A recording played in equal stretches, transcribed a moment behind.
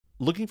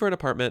looking for an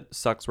apartment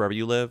sucks wherever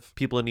you live.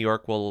 People in New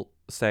York will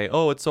say,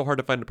 oh, it's so hard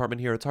to find an apartment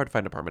here. It's hard to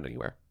find an apartment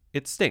anywhere.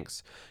 It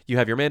stinks. You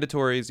have your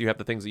mandatories. You have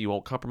the things that you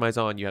won't compromise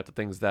on. You have the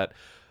things that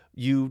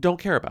you don't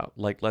care about.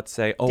 Like, let's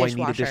say, oh, I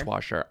need a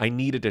dishwasher. I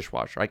need a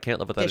dishwasher. I can't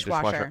live without a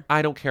dishwasher.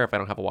 I don't care if I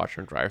don't have a washer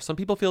and dryer. Some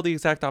people feel the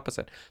exact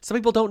opposite. Some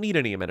people don't need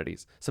any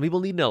amenities. Some people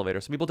need an elevator.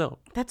 Some people don't.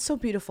 That's so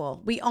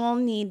beautiful. We all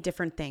need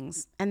different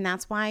things. And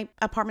that's why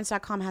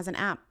apartments.com has an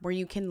app where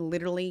you can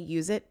literally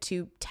use it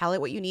to tell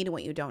it what you need and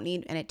what you don't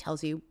need. And it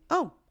tells you,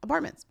 oh,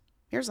 apartments.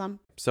 Here's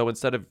some. So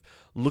instead of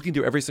looking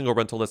through every single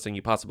rental listing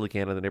you possibly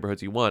can in the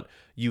neighborhoods you want,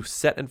 you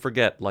set and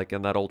forget, like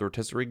in that old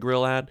rotisserie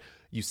grill ad,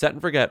 you set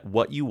and forget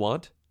what you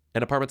want.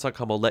 And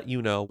apartments.com will let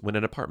you know when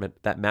an apartment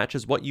that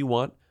matches what you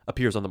want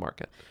appears on the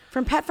market.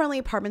 From pet-friendly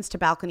apartments to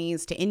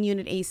balconies to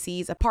in-unit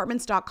ACs,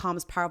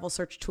 apartments.com's powerful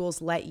search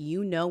tools let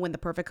you know when the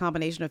perfect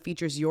combination of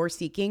features you're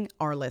seeking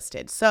are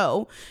listed.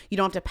 So you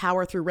don't have to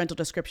power through rental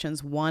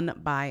descriptions one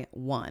by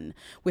one.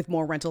 With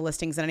more rental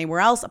listings than anywhere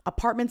else,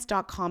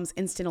 apartments.com's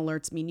instant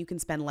alerts mean you can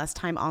spend less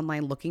time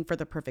online looking for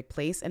the perfect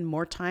place and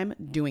more time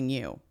doing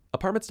you.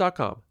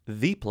 Apartments.com,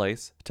 the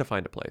place to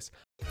find a place.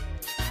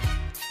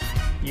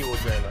 You will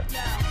dream it.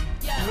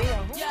 Yo,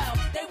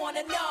 they want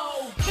to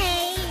know.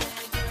 Hey.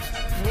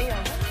 Mia.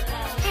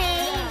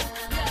 Hey.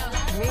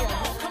 Mia.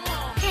 Come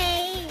on.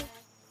 Hey.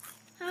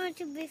 I want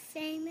to be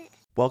famous.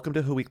 Welcome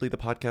to Who Weekly, the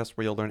podcast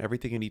where you'll learn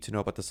everything you need to know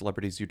about the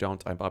celebrities you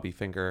don't. I'm Bobby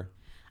Finger.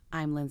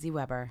 I'm Lindsay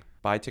Weber.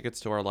 Buy tickets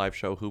to our live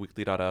show,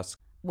 whoweekly.us.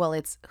 Well,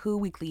 it's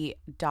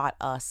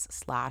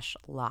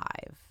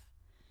whoweekly.us/live.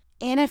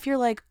 And if you're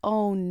like,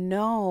 oh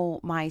no,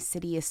 my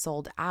city is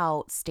sold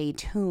out, stay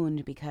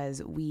tuned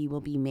because we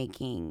will be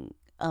making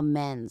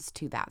amends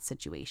to that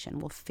situation.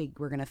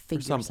 We're going to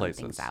figure some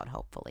things out,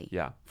 hopefully.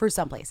 Yeah. For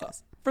some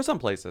places. For some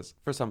places.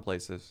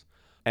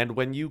 And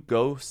when you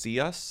go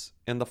see us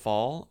in the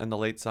fall and the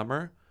late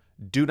summer,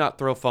 do not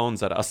throw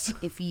phones at us.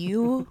 If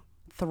you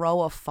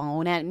throw a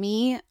phone at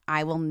me,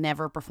 I will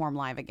never perform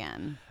live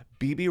again.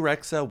 BB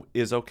Rexa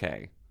is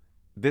okay.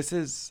 This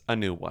is a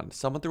new one.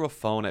 Someone threw a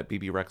phone at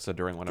BB Rexa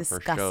during one of her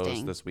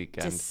shows this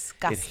weekend.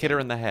 Disgusting. It hit her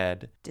in the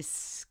head.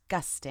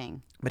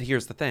 Disgusting. But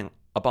here's the thing.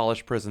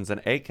 Abolish prisons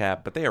and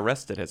ACAB, but they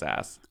arrested his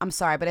ass. I'm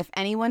sorry, but if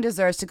anyone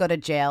deserves to go to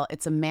jail,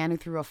 it's a man who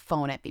threw a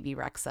phone at BB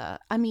Rexa.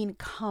 I mean,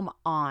 come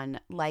on.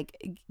 Like,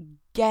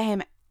 get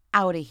him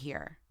out of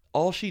here.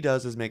 All she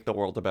does is make the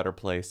world a better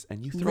place,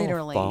 and you throw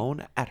a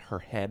phone at her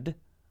head?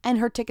 And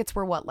her tickets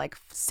were what, like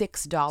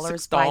 $6?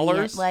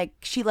 $6? Like,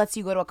 she lets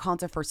you go to a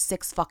concert for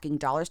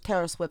 $6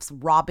 Taylor Swift's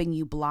robbing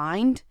you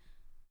blind.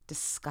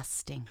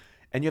 Disgusting.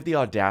 And you have the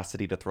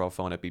audacity to throw a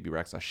phone at BB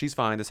Rexa. She's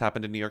fine. This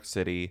happened in New York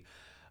City.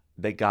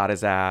 They got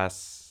his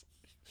ass.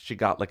 She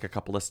got like a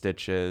couple of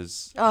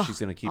stitches. Ugh, she's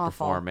going to keep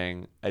awful.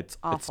 performing. It's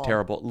Awful.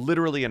 terrible.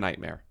 Literally a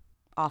nightmare.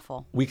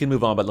 Awful. We can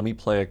move on, but let me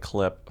play a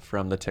clip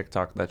from the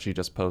TikTok that she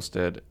just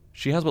posted.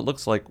 She has what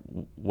looks like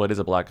what is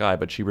a black eye,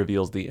 but she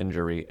reveals the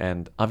injury.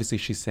 And obviously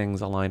she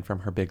sings a line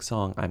from her big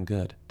song, I'm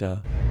Good. Duh.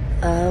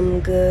 I'm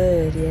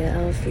good, yeah,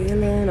 I'm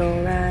feeling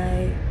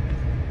alright.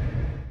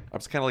 I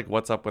was kind of like,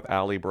 what's up with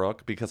Ally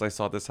Brooke? Because I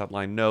saw this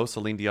headline. No,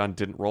 Celine Dion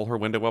didn't roll her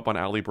window up on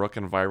Ally Brooke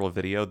in viral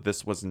video.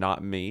 This was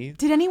not me.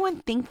 Did anyone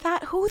think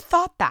that? Who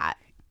thought that?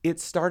 It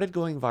started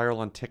going viral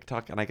on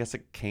TikTok, and I guess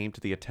it came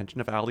to the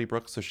attention of Ally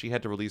Brooke, so she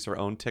had to release her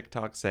own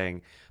TikTok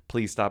saying,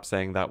 please stop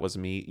saying that was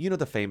me. You know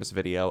the famous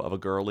video of a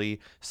girlie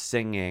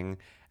singing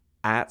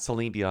at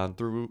Celine Dion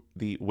through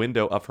the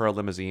window of her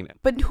limousine.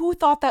 But who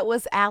thought that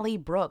was Ally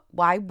Brooke?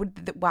 Why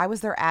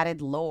was there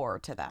added lore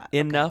to that?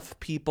 Enough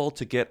people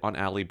to get on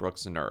Ally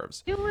Brooke's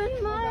nerves. You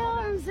in my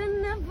arms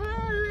and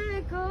never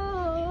let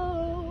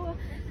go.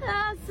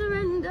 I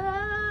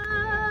surrender.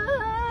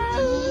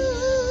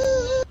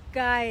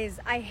 Guys,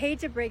 I hate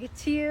to break it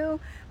to you,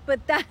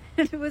 but that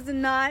was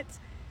not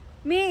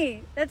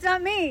me. That's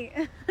not me.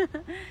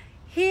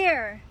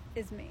 Here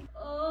is me.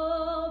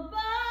 All by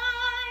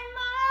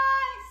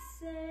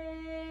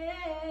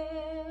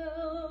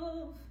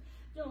myself.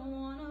 Don't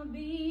wanna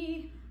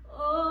be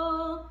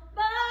all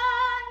by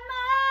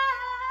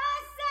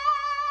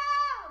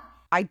myself.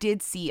 I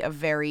did see a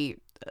very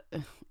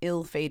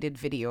ill-fated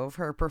video of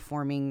her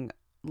performing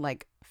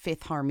like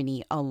Fifth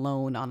Harmony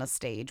alone on a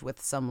stage with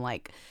some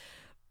like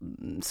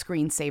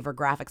screensaver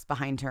graphics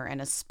behind her and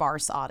a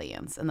sparse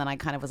audience. And then I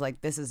kind of was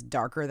like, this is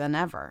darker than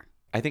ever.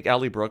 I think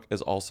Ally Brooke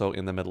is also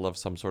in the middle of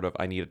some sort of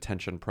I need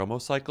attention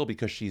promo cycle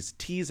because she's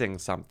teasing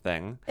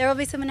something. There will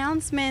be some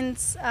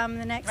announcements the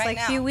next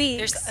few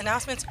weeks. There's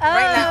announcements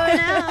right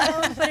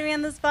now. No, putting me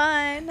on the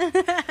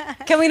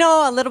spot. Can we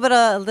know a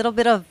little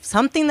bit of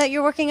something that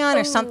you're working on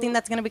or something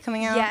that's going to be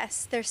coming out?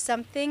 Yes, there's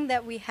something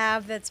that we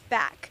have that's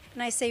back.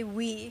 And I say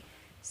we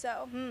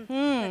So,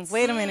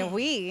 Wait a minute,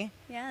 we.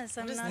 yes,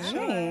 I'm not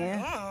sure.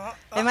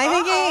 Am I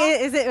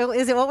thinking?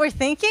 Is it what we're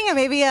thinking? Or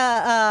maybe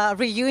a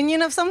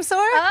reunion of some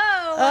sort?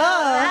 Oh,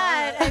 well,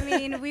 that. I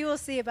mean, we will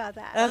see about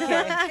that.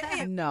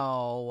 Okay.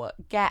 No,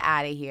 get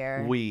out of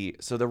here.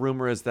 So the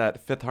rumor is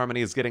that Fifth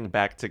Harmony is getting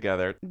back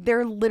together.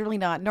 They're literally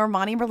not.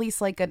 Normani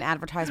released like an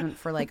advertisement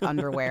for like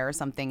underwear or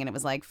something, and it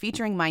was like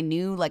featuring my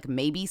new like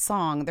maybe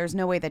song. There's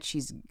no way that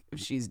she's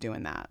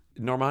doing that.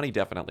 Normani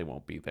definitely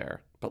won't be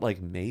there, but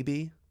like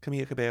maybe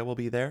Camila Cabello will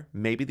be there.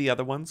 Maybe the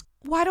other ones.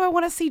 Why do I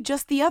want to see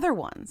just the other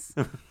ones?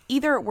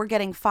 Either we're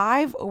getting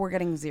 5 or we're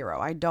getting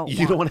 0. I don't.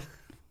 You don't want.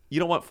 You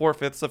don't want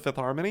 4/5 of Fifth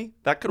Harmony?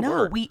 That could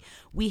work. No,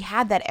 we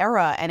had that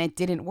era and it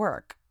didn't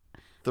work.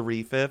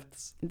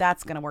 3/5.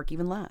 That's gonna work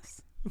even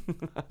less.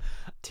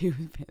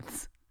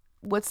 2/5.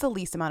 What's the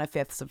least amount of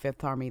fifths of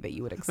Fifth Harmony that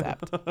you would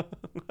accept?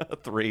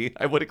 3.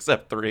 I would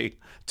accept 3.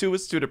 2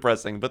 is too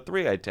depressing, but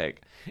 3 I'd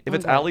take. If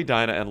it's Okay. Ali,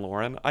 Dinah, and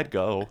Lauren, I'd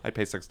go. I'd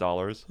pay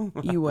 $6.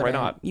 You wouldn't. Why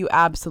not? You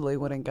absolutely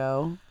wouldn't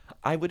go.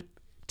 I would.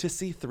 To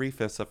see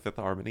 3/5 of Fifth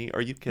Harmony?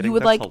 Are you kidding? You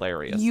would That's like.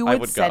 hilarious. You I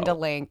would would send go. a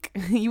link.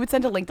 You would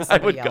send a link to I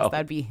would somebody else. go.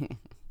 That'd be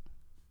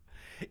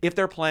If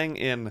they're playing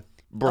in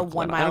Brooklyn,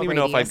 1 I mile don't even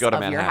know if I'd go to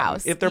radius of your Manhattan.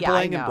 house. If they're Yeah, I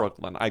playing in know.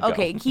 Brooklyn, I'd go.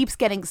 okay. It keeps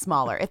getting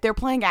smaller. If they're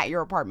playing at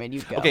your apartment,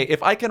 you go. Okay,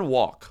 if I can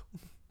walk,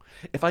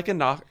 if I can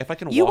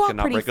You walk walk and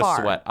not pretty break far.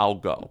 a sweat, I'll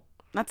go.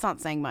 That's not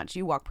saying much.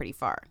 You walk pretty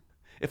far.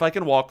 If I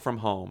can walk from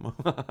home,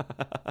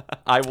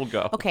 I will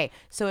go. Okay,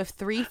 so if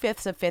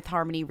 3/5 of Fifth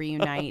Harmony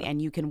reunite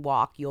and you can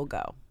walk, you'll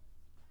go.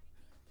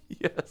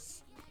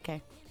 Yes.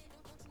 Okay.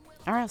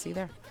 All right, I'll see you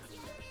there.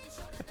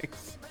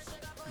 Thanks.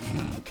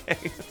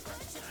 Okay.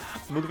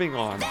 Moving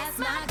on. That's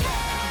my girl.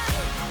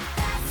 That's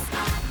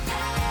my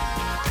girl.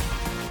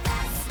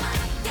 That's my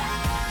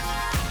girl.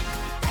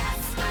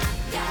 That's my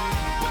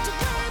girl.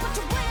 What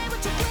you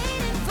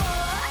waiting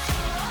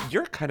for?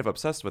 You're kind of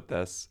obsessed with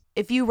this.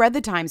 If you read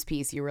the Times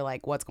piece, you were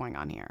like, what's going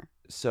on here?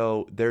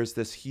 So there's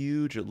this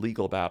huge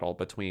legal battle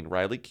between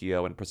Riley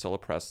Keough and Priscilla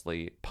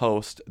Presley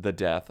post the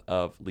death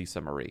of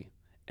Lisa Marie.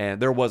 And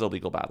there was a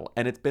legal battle,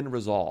 and it's been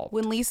resolved.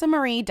 When Lisa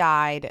Marie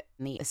died,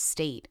 the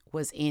estate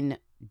was in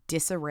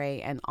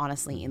disarray and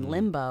honestly in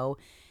limbo.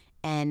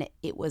 And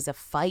it was a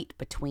fight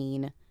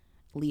between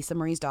Lisa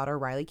Marie's daughter,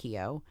 Riley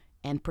Keough,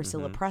 and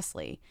Priscilla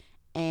Presley.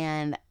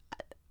 And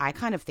I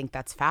kind of think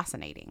that's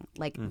fascinating.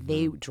 Like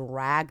they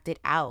dragged it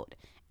out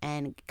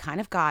and kind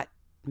of got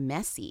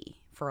messy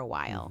for a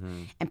while.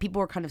 And people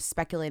were kind of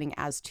speculating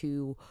as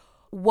to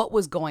what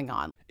was going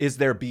on. Is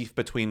there beef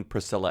between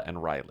Priscilla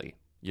and Riley?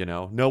 You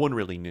know, no one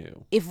really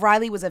knew. If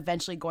Riley was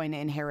eventually going to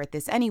inherit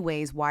this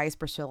anyways, why is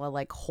Priscilla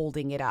like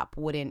holding it up?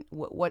 What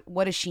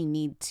does she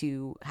need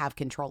to have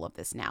control of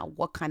this now?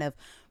 What kind of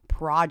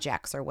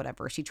projects or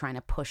whatever is she trying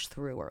to push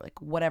through, or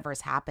like whatever is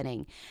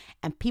happening?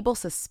 And people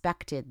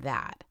suspected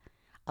that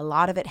a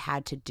lot of it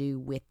had to do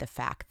with the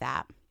fact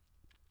that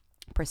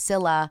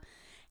Priscilla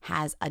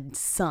has a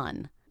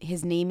son.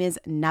 His name is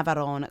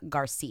Navarone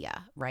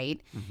Garcia, right?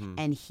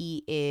 And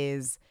he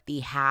is the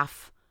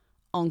half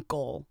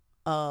uncle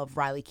of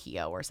Riley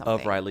Keough or something.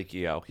 Of Riley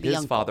Keough. The His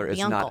uncle, father is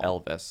the not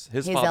uncle. Elvis.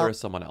 His His father is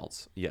someone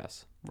else.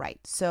 Yes. Right.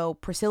 So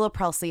Priscilla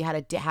Presley had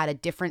a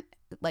different,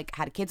 like,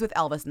 had kids with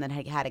Elvis and then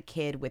had a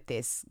kid with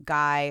this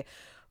guy.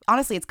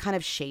 Honestly, it's kind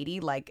of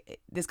shady. Like,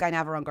 this guy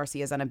Navarone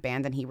Garcia is on a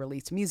band and he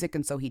released music,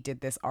 and so he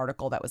did this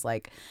article that was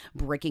like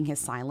breaking his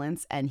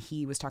silence, and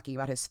he was talking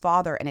about his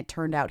father, and it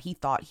turned out he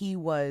thought he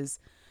was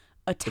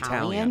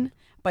Italian.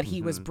 But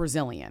he was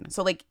Brazilian.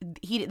 So like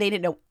they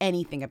didn't know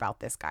anything about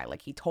this guy.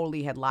 Like he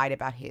totally had lied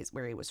about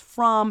where he was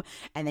from,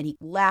 and then he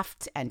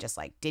left and just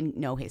like didn't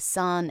know his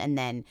son, and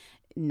then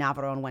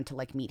Navarone went to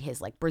like meet his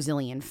like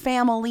Brazilian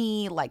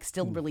family, like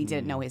still really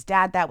didn't know his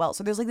dad that well.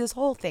 So there's like this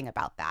whole thing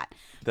about that.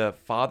 The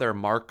father,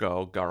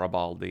 Marco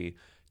Garibaldi,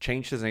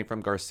 changed his name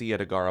from Garcia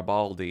to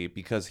Garibaldi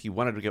because he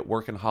wanted to get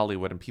work in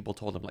Hollywood, and people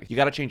told him, like, you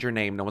got to change your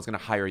name. No one's going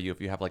to hire you if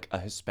you have like a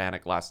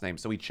Hispanic last name.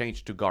 So he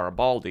changed to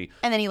Garibaldi.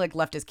 And then he like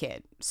left his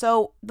kid.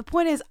 So the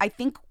point is, I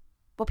think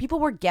what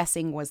people were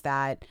guessing was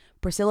that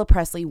Priscilla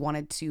Presley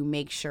wanted to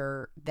make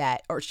sure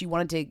that, or she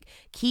wanted to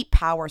keep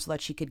power so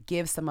that she could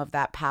give some of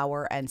that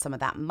power and some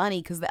of that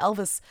money, because the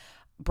Elvis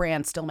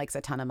brand still makes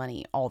a ton of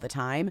money all the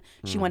time.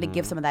 She wanted to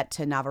give some of that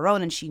to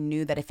Navarone, and she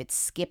knew that if it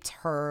skipped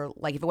her,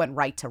 like if it went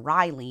right to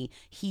Riley,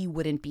 he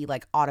wouldn't be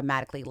like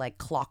automatically like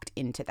clocked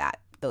into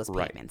those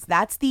payments.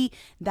 Right.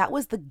 That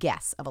was the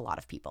guess of a lot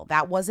of people.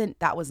 That was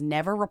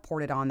never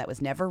reported on. That was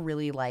never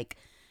really like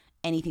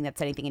anything that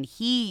said anything. And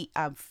he,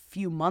 a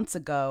few months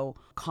ago,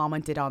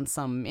 commented on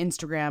some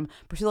Instagram.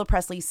 Priscilla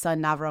Presley's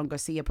son, Navarone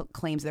Garcia,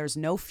 claims there's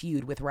no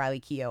feud with Riley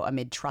Keough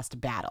amid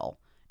trust battle.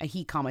 And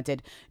he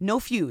commented, "No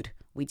feud.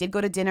 We did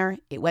go to dinner.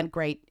 It went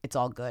great. It's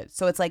all good."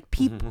 So it's like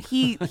people.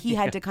 He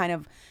had to kind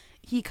of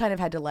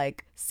had to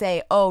like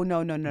say, "Oh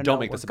no, Don't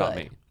make we're this about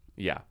good." me.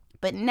 Yeah.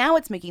 But now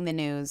it's making the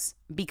news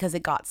because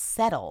it got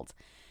settled.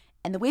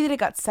 And the way that it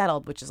got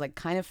settled, which is like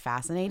kind of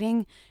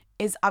fascinating,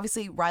 is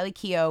obviously Riley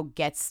Keough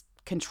gets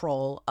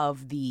control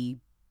of the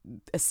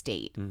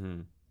estate.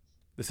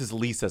 This is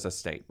Lisa's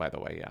estate, by the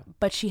way, yeah.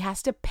 But she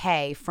has to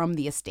pay from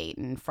the estate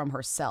and from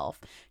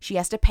herself. She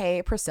has to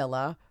pay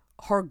Priscilla,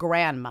 her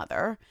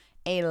grandmother,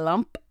 a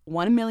 $1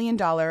 million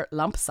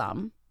lump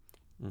sum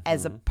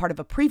as a part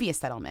of a previous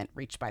settlement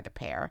reached by the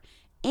pair,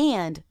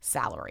 and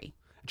salary.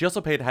 She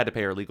also had to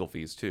pay her legal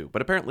fees too.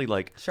 But apparently,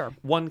 like, Sure.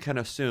 one can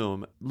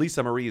assume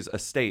Lisa Marie's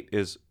estate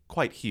is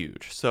quite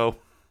huge. So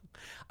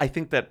I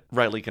think that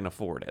Riley can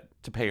afford it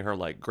to pay her,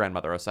 like,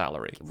 grandmother a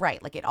salary.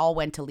 Right. Like it all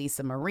went to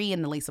Lisa Marie,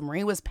 and the Lisa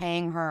Marie was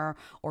paying her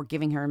or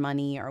giving her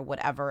money or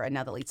whatever. And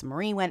now that Lisa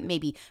Marie went,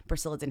 maybe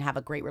Priscilla didn't have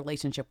a great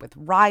relationship with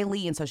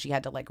Riley, and so she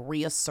had to like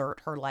reassert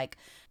her like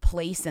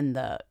place in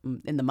the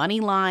money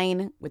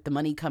line, with the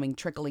money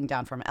trickling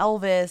down from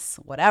Elvis,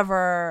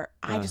 whatever.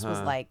 I just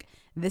was like,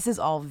 this is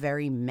all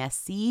very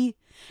messy.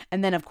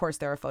 And then of course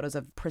there are photos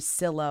of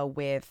Priscilla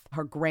with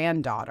her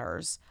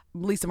granddaughters,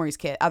 Lisa Marie's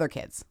other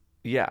kids.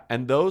 Yeah,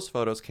 and those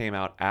photos came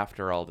out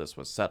after all this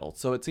was settled.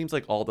 So it seems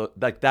like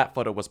that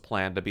photo was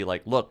planned to be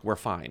like, look, we're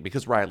fine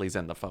because Riley's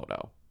in the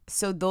photo.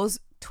 So those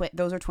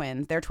are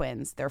twins. They're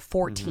twins. They're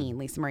 14.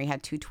 Lisa Marie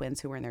had two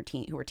twins who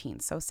were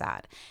teens. So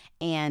sad.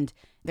 And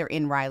they're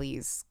in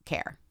Riley's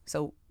care.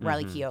 So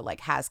Riley Keough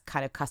like has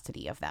kind of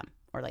custody of them,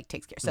 or like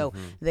takes care. So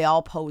they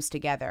all pose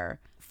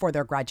together for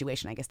their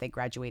graduation. I guess they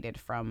graduated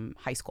from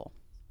high school,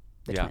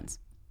 the twins.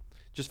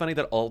 Just funny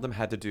that all of them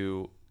had to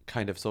do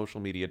kind of social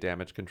media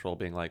damage control,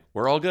 being like,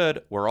 we're all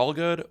good, we're all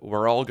good,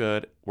 we're all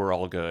good, we're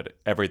all good,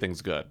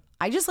 everything's good.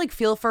 I just like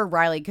feel for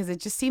Riley because it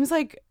just seems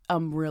like a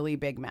really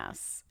big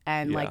mess.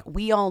 And like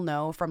we all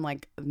know from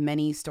like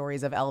many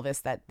stories of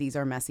Elvis that these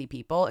are messy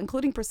people,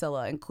 including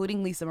Priscilla,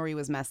 including Lisa Marie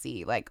was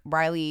messy, like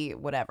Riley,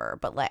 whatever.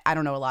 But like I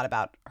don't know a lot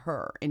about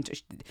her. And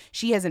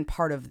she isn't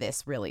part of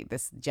this really,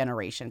 this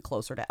generation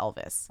closer to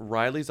Elvis.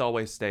 Riley's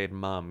always stayed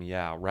mum.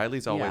 Yeah.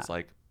 Riley's always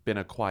like been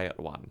a quiet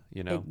one,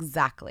 you know?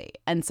 Exactly.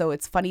 And so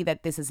it's funny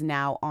that this is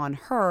now on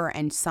her,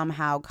 and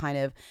somehow kind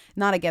of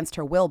not against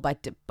her will,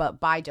 but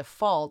by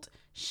default,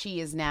 she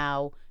is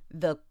now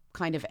the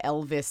kind of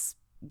Elvis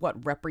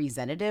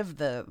representative,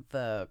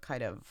 the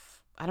kind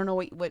of, I don't know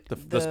what the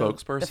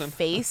spokesperson, the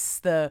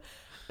face,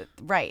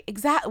 right,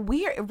 exactly,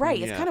 weird,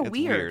 right? It's kind of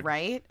weird,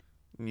 right?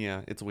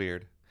 Yeah, it's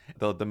weird.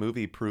 The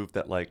movie proved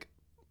that like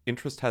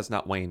interest has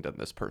not waned in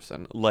this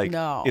person. Like,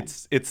 no.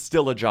 it's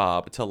still a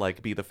job to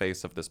like be the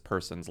face of this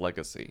person's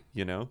legacy,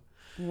 you know?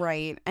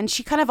 Right. And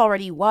she kind of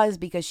already was,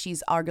 because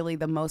she's arguably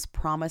the most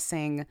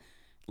promising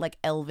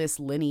like Elvis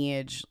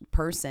lineage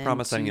person.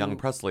 Promising young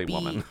Presley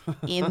woman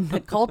in the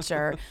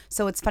culture.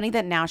 So it's funny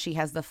that now she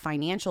has the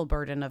financial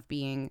burden of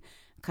being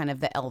kind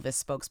of the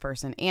Elvis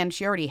spokesperson, and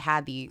she already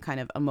had the kind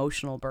of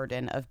emotional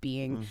burden of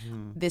being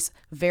this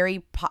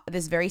very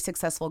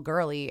successful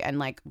girly and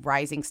like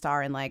rising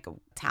star and like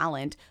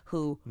talent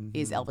who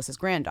is Elvis's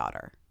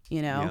granddaughter,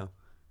 you know? Yeah.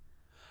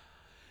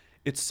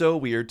 It's so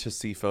weird to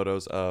see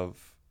photos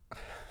of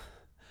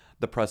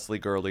the Presley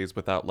girlies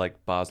without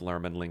like Baz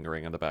Luhrmann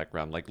lingering in the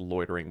background, like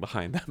loitering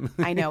behind them.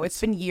 I know.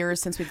 It's been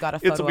years since we've got a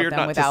photo of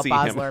them without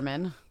Baz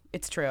Luhrmann.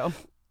 It's true.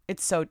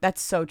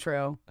 That's so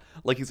true.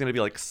 Like he's gonna be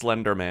like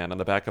Slender Man on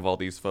the back of all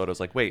these photos.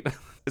 Like, wait,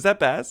 is that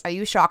Baz? Are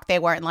you shocked they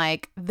weren't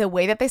like, the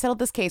way that they settled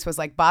this case was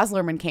like Baz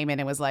Luhrmann came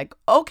in and was like,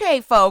 okay,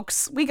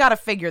 folks, we got to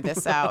figure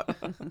this out.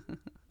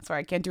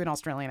 Sorry, I can't do an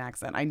Australian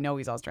accent. I know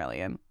he's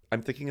Australian.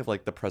 I'm thinking of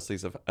like the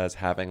Presleys as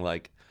having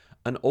like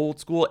an old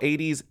school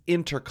 80s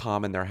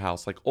intercom in their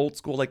house, like old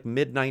school, like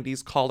mid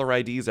 90s caller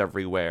IDs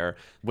everywhere.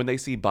 When they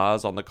see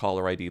Baz on the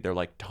caller ID, they're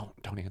like,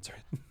 don't answer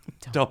it.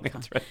 Don't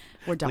answer it.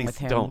 We're done Please with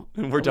him. Don't.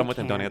 We're done with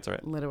him. Don't answer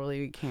it.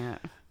 Literally, we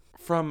can't.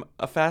 From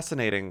a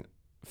fascinating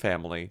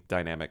family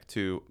dynamic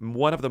to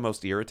one of the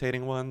most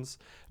irritating ones,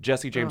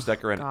 Jesse James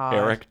Decker and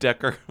Eric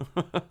Decker.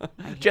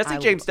 Jesse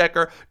James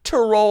Decker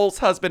Tyrol's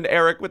husband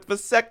Eric with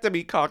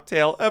vasectomy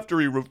cocktail after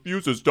he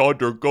refuses to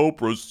undergo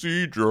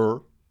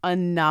procedure.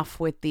 Enough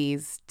with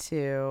these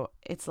two.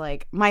 It's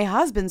like, my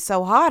husband's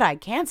so hot, I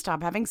can't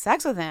stop having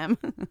sex with him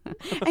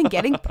and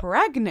getting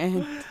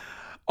pregnant.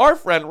 Our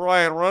friend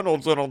Ryan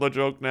Reynolds in on the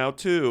joke now,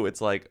 too.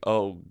 It's like,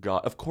 oh,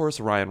 God. Of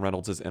course Ryan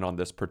Reynolds is in on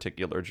this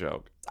particular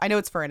joke. I know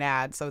it's for an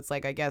ad, so it's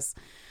like, I guess,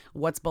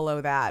 what's below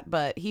that?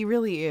 But he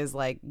really is,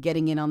 like,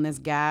 getting in on this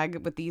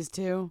gag with these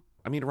two.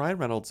 I mean, Ryan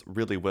Reynolds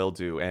really will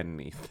do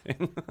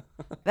anything.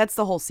 That's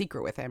the whole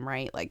secret with him,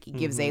 right? Like, he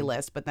gives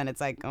A-list, but then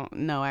it's like, oh,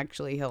 no,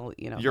 actually, he'll,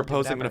 You're he'll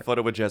posing in a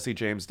photo with Jesse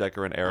James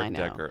Decker and Eric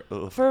Decker.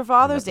 Ugh. For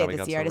Father's Day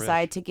this year, I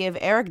decided to give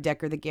Eric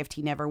Decker the gift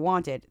he never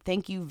wanted.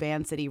 Thank you,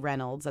 Van City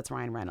Reynolds. That's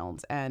Ryan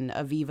Reynolds. And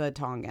Aviva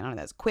Tongan. I don't know,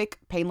 that's quick,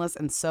 painless,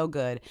 and so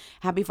good.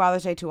 Happy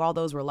Father's Day to all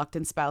those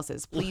reluctant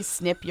spouses. Please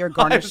snip your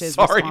garnishes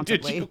I'm sorry,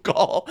 responsibly. did you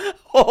call?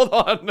 Hold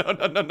on.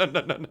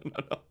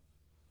 No.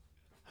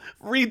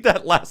 Read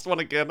that last one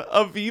again.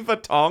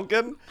 Aviva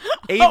Tongan?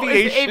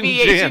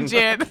 Aviation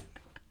gin.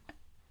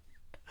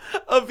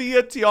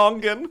 Avia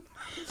Tiongin.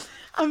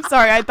 I'm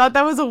sorry, I thought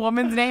that was a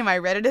woman's name. I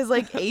read it as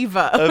like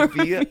Ava.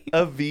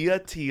 Avia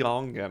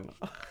Tiongin.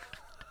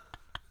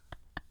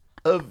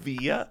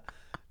 Avia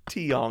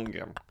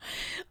Tiongin.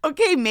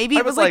 Okay, maybe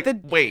it was like the...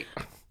 Wait.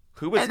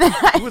 Who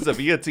was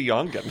Avia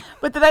Tiongin?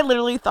 But then I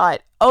literally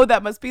thought, oh,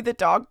 that must be the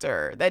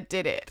doctor that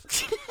did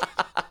it.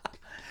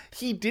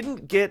 He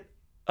didn't get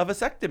a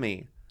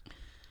vasectomy.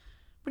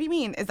 What do you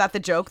mean? Is that the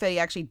joke that he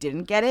actually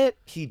didn't get it?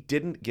 He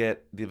didn't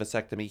get the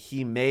vasectomy.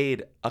 He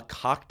made a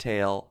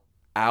cocktail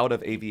out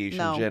of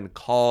aviation gin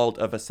called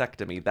a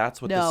vasectomy.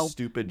 That's what the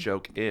stupid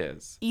joke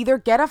is. Either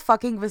get a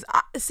fucking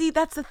see,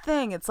 that's the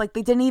thing. It's like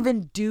they didn't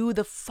even do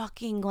the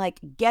fucking like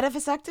get a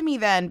vasectomy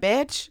then,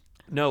 bitch.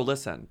 No,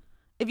 listen.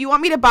 If you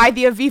want me to buy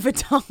the Aviva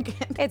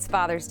Tonkin. It's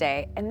Father's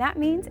Day, and that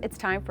means it's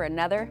time for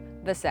another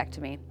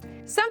vasectomy.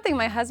 Something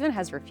my husband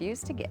has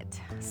refused to get.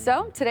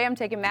 So today I'm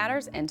taking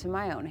matters into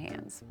my own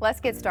hands. Let's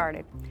get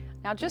started.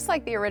 Now, just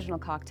like the original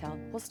cocktail,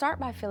 we'll start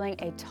by filling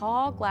a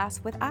tall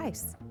glass with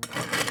ice.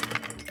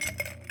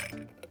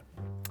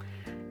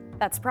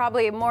 That's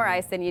probably more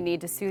ice than you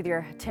need to soothe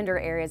your tender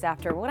areas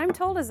after what I'm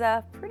told is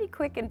a pretty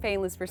quick and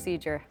painless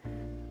procedure.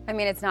 I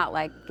mean, it's not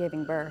like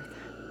giving birth.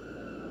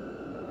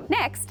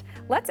 Next,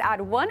 let's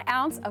add 1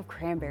 ounce of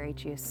cranberry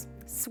juice.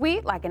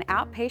 Sweet like an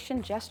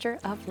outpatient gesture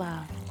of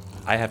love.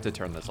 I have to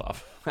turn this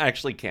off. I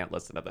actually can't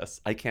listen to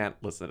this. I can't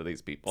listen to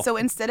these people. So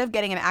instead of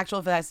getting an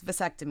actual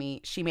vasectomy,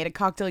 she made a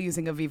cocktail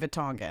using Aviva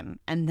Tonkin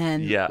and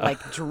then like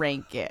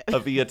drank it.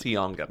 Avia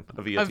Tiongin.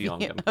 Avia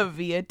Tiongin.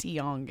 Avia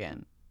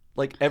Tiongin.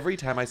 Like every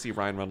time I see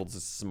Ryan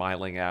Reynolds'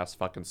 smiling ass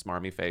fucking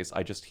smarmy face,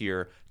 I just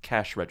hear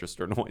cash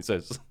register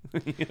noises.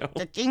 You know?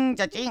 Cha-ching,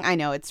 cha-ching. I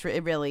know, it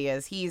really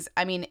is.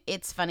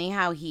 It's funny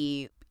how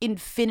he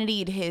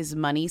infinity'd his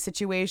money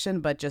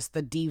situation, but just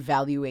the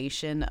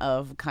devaluation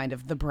of kind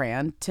of the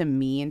brand to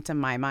me and to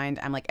my mind.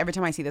 I'm like, every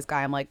time I see this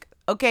guy, I'm like,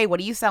 okay, what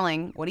are you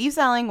selling? What are you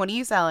selling? What are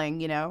you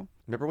selling? You know?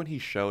 Remember when he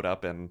showed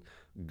up in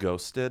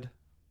Ghosted?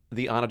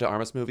 The Ana de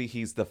Armas movie,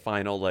 he's the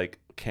final like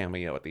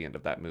cameo at the end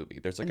of that movie.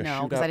 There's like a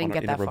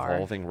shootout in a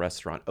revolving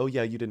restaurant. Oh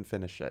yeah, you didn't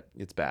finish it.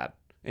 It's bad.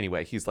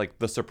 Anyway, he's like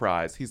the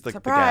surprise. He's like the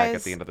gag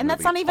at the end of the movie. And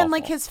that's not It's even awful.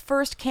 like his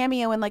first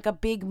cameo in like a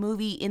big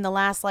movie in the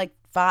last like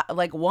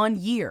 1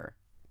 year.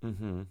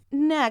 Mm-hmm.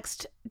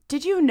 Next,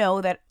 did you know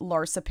that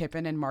Larsa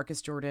Pippen and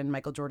Marcus Jordan,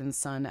 Michael Jordan's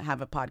son,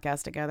 have a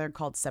podcast together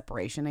called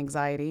Separation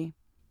Anxiety?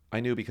 I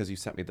knew because you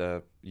sent me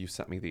the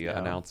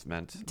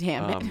announcement.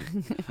 Damn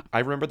it. I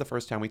remember the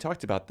first time we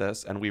talked about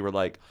this and we were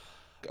like,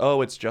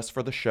 oh, it's just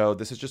for the show.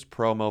 This is just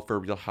promo for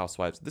Real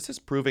Housewives. This is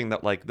proving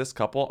that like this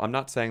couple, I'm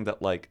not saying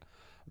that like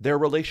their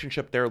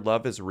relationship, their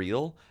love is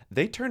real.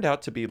 They turned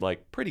out to be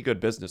like pretty good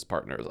business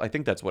partners. I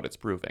think that's what it's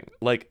proving.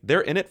 Like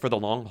they're in it for the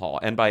long haul.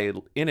 And by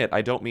in it,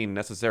 I don't mean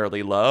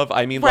necessarily love.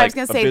 I mean like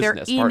I was a say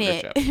business they're in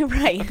partnership. it.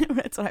 Right.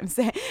 That's what I'm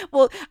saying.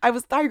 Well,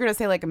 thought you were going to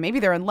say like maybe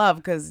they're in love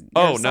because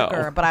you're a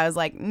sucker. No. But I was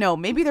like, no,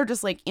 maybe they're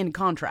just like in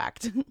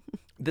contract.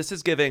 This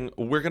is giving,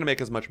 we're going to make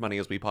as much money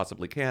as we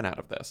possibly can out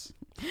of this.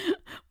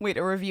 Wait,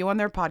 a review on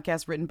their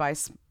podcast written by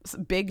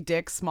Big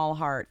Dick, Small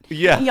Heart.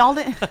 Yeah.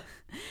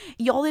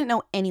 Y'all didn't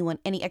know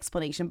any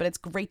explanation, but it's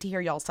great to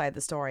hear y'all's side of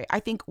the story. I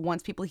think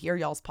once people hear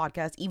y'all's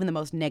podcast, even the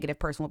most negative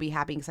person will be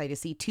happy and excited to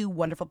see 2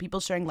 wonderful people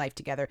sharing life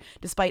together,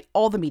 despite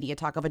all the media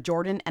talk of a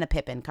Jordan and a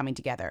Pippen coming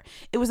together.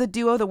 It was a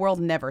duo the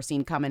world never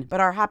seen coming, but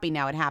are happy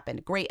now it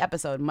happened. Great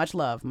episode. Much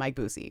love, Mike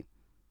Boosie.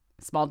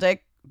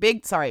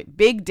 Big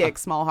dick,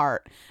 small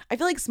heart. I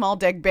feel like small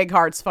dick, big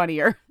heart's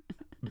funnier.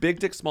 Big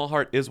dick, small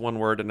heart is one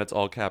word and it's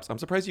all caps. I'm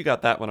surprised you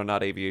got that one and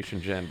not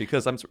aviation gin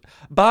because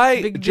by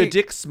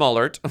Jadick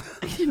Smallert.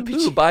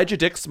 Ooh, by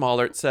Jadick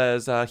Smallert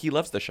says he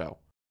loves the show.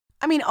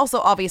 I mean, also,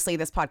 obviously,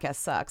 this podcast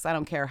sucks. I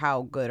don't care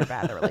how good or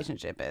bad the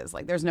relationship is.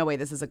 Like, there's no way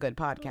this is a good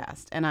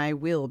podcast. And I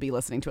will be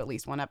listening to at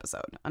least one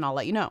episode, and I'll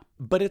let you know.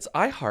 But it's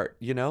iHeart,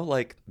 you know?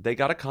 Like, they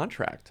got a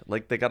contract.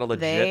 Like, they got a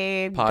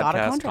legit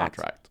podcast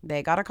contract.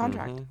 They got a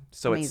contract. Mm-hmm.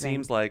 So Amazing. It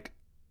seems like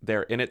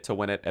they're in it to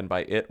win it. And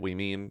by it, we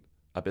mean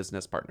a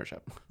business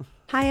partnership.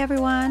 Hi,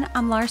 everyone.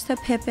 I'm Larsa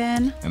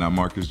Pippen. And I'm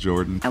Marcus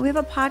Jordan. And we have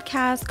a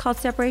podcast called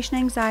Separation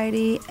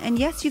Anxiety. And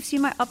yes, you've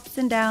seen my ups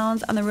and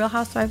downs on The Real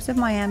Housewives of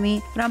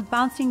Miami, but I'm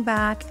bouncing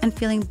back and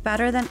feeling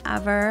better than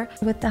ever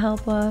with the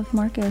help of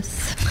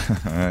Marcus.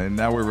 And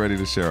now we're ready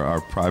to share our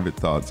private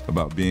thoughts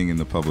about being in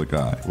the public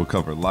eye. We'll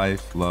cover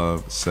life,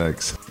 love,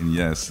 sex, and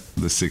yes,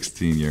 the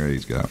 16-year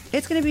age gap.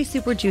 It's going to be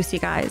super juicy,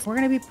 guys. We're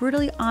going to be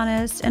brutally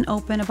honest and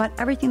open about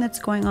everything that's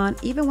going on,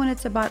 even when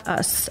it's about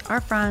us,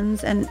 our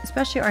friends, and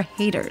especially our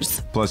haters.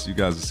 Plus, you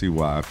guys will see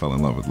why I fell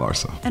in love with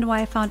Larsa. And why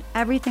I found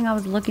everything I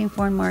was looking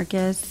for in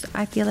Marcus.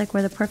 I feel like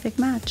we're the perfect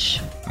match.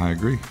 I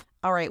agree.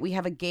 All right, we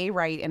have a gay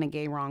right and a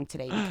gay wrong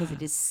today because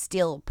it is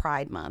still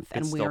Pride Month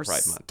and we are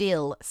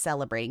still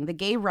celebrating. The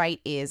gay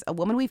right is a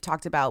woman we've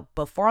talked about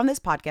before on this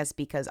podcast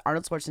because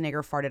Arnold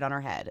Schwarzenegger farted on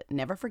her head.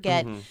 Never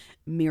forget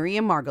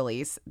Miriam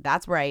Margolyes.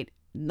 That's right.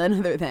 None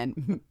other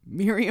than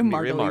Miriam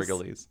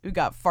Margolyes, who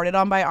got farted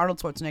on by Arnold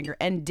Schwarzenegger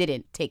and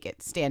didn't take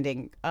it.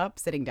 Standing up,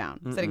 sitting down,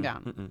 sitting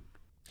down.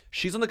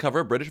 She's on the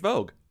cover of British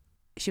Vogue.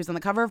 She was on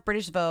the cover of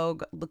British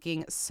Vogue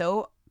looking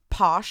so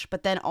posh,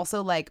 but then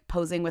also like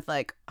posing with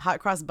like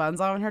hot cross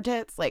buns on her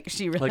tits. Like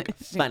she really like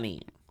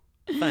funny.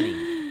 This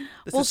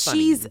well, is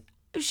funny.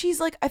 she's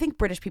like, I think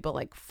British people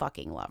like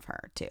fucking love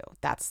her too.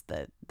 That's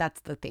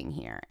the thing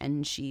here.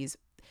 And she's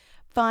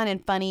fun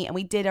and funny. And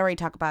we did already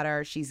talk about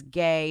her. She's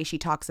gay. She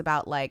talks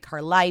about like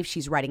her life.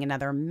 She's writing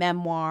another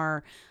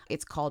memoir.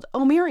 It's called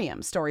Oh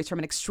Miriam, Stories from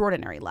an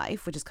Extraordinary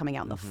Life, which is coming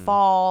out in the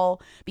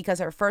fall because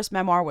her first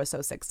memoir was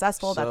so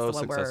successful. That's the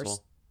one where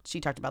she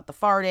talked about the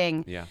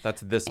farting. Yeah,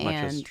 that's This Much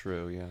Is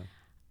True, yeah.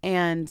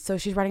 And so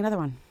she's writing another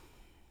one.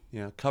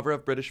 Yeah, cover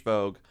of British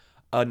Vogue.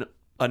 An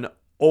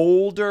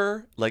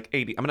older, like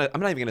 80. I'm not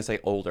even gonna say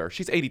older.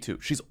 She's 82.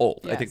 She's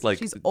old. Yes, I think like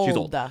she's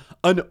old.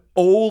 An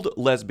old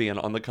lesbian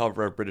on the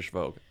cover of British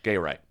Vogue. Gay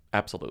right.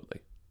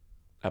 Absolutely.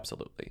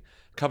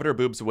 Covered her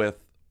boobs with,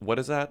 what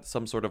is that?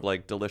 Some sort of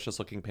like delicious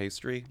looking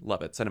pastry.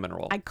 Love it. Cinnamon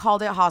roll. I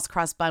called it Haas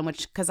crust bun,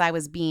 which because I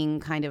was being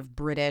kind of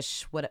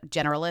British,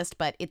 generalist,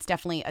 but it's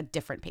definitely a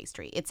different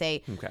pastry. It's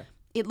a okay.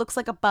 It looks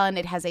like a bun.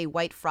 It has a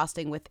white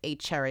frosting with a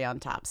cherry on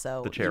top.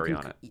 So the cherry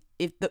on it.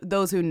 If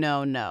those who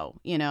know,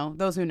 you know,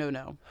 those who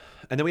know.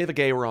 And then we have a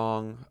gay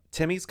wrong.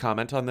 Timmy's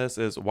comment on this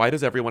is, why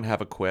does everyone have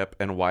a quip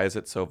and why is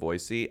it so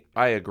voicey?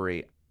 I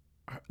agree.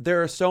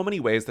 There are so many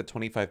ways that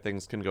 25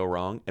 things can go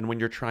wrong. And when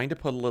you're trying to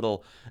put a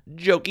little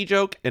jokey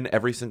joke in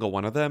every single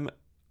one of them,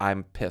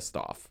 I'm pissed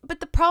off. But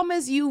the problem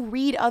is you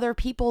read other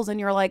people's and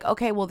you're like,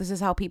 okay, well, this is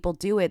how people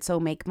do it. So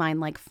make mine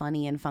like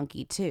funny and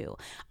funky too.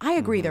 I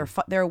agree.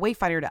 They're way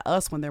funnier to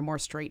us when they're more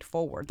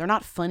straightforward. They're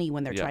not funny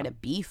when they're trying to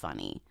be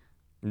funny.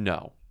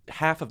 No.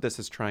 Half of this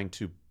is trying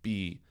to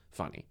be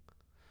funny.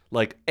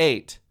 Like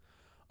 8.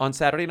 On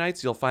Saturday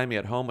nights, you'll find me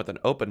at home with an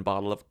open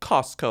bottle of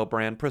Costco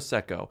brand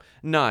Prosecco.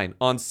 9.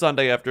 On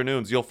Sunday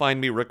afternoons, you'll find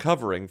me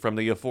recovering from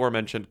the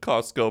aforementioned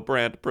Costco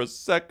brand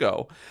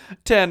Prosecco.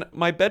 10.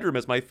 My bedroom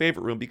is my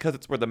favorite room because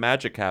it's where the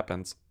magic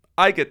happens.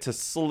 I get to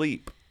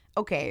sleep.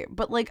 Okay,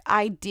 but like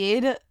I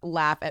did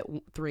laugh at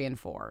 3 and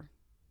 4.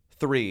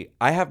 3.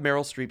 I have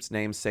Meryl Streep's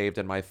name saved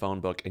in my phone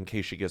book in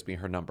case she gives me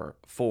her number.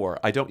 4.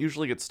 I don't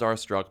usually get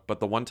starstruck, but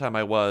the one time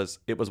it was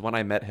when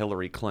I met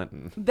Hillary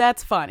Clinton.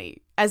 That's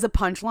funny. As a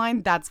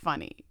punchline, that's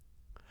funny.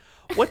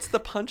 What's the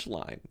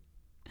punchline?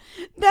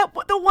 The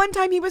one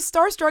time he was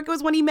starstruck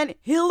was when he met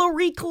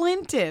Hillary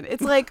Clinton.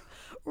 It's like,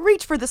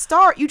 reach for the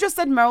star. You just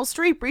said Meryl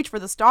Streep, reach for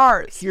the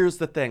stars. Here's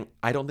the thing.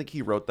 I don't think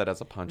he wrote that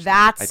as a punchline.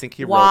 That's I think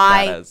he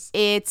why wrote that as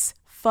it's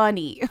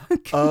funny.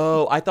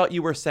 Oh, I thought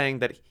you were saying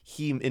that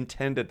he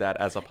intended that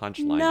as a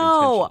punchline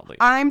No, intentionally.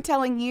 I'm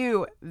telling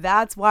you,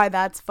 that's why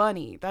that's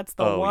funny. That's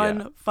the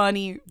one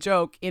funny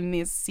joke in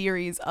this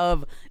series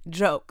of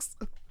jokes.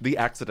 The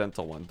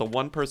accidental one. The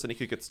one person he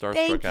could get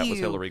starstruck at was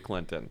Hillary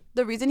Clinton.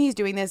 The reason he's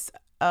doing this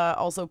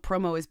also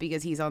promo is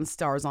because he's on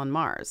Stars on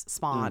Mars,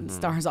 Spawn,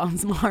 Stars on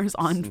Mars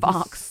on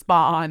Fox,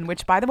 Spawn,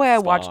 which by the way I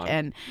watched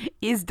and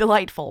is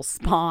delightful.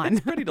 Spawn.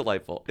 It's pretty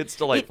delightful. It's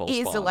delightful. It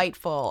is Spawn.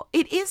 delightful.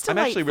 It is delightful. I'm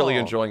actually really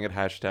enjoying it.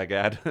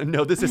 #ad.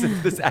 No, this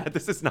isn't this ad.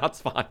 This is not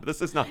Spawn.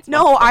 This is not Spawn.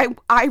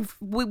 No,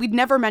 we'd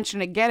never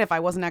mention it again if I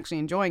wasn't actually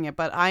enjoying it,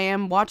 but I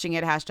am watching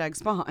it.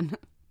 #Spawn.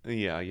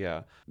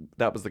 Yeah.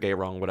 That was the gay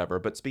wrong, whatever.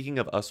 But speaking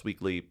of Us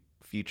Weekly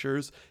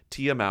features,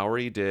 Tia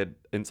Mowry did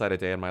Inside a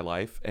Day in My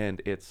Life, and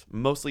it's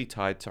mostly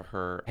tied to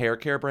her hair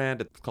care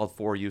brand. It's called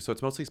For You, so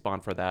it's mostly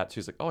spawned for that.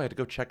 She's like, oh, I had to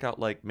go check out,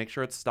 like, make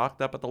sure it's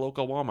stocked up at the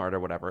local Walmart or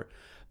whatever.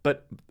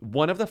 But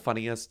one of the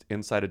funniest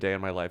Inside a Day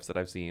in My Life that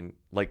I've seen,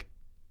 like,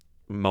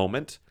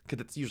 moment, because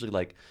it's usually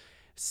like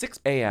 6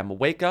 a.m.,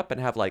 wake up and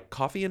have like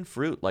coffee and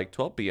fruit, like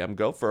 12 p.m.,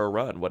 go for a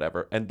run,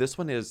 whatever. And this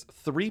one is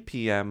 3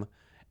 p.m.,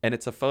 and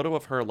it's a photo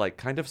of her like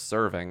kind of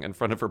serving in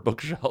front of her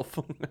bookshelf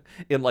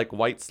in like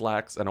white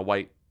slacks and a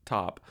white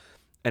top.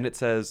 And it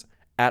says,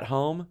 at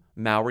home,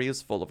 Mowry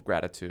is full of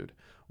gratitude.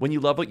 When you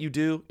love what you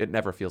do, it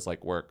never feels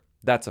like work.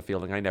 That's a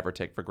feeling I never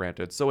take for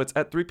granted. So it's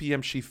at 3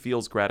 p.m. she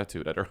feels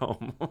gratitude at her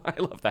home. I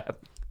love that.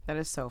 That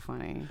is so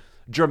funny.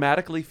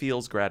 Dramatically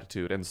feels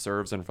gratitude and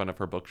serves in front of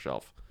her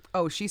bookshelf.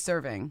 Oh, she's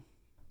serving.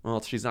 Well,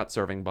 she's not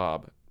serving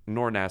Bob,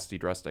 nor nasty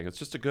dressing. It's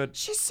just a good...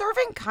 She's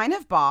serving kind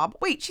of Bob.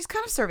 Wait, she's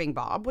kind of serving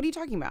Bob. What are you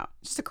talking about?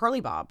 Just a curly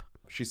Bob.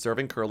 She's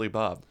serving curly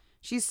Bob.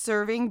 She's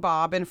serving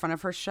Bob in front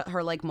of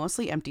her like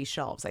mostly empty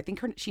shelves. I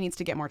think she needs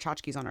to get more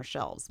tchotchkes on her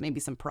shelves.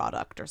 Maybe some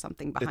product or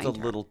something behind her. It's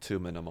a little too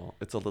minimal.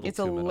 It's a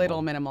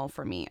little minimal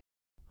for me.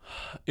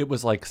 It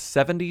was like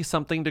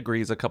 70-something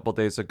degrees a couple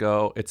days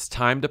ago. It's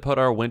time to put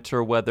our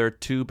winter weather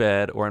to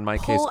bed, or in my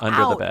case,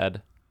 under the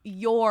bed.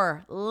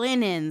 Your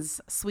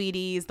linens,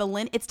 sweeties.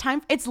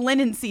 It's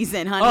linen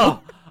season, honey.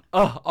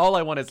 Oh, all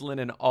I want is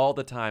linen all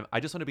the time. I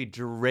just want to be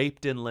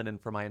draped in linen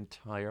for my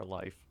entire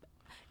life.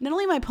 Not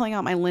only am I pulling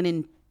out my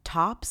linen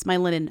tops, my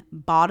linen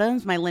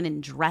bottoms, my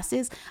linen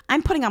dresses,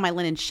 I'm putting on my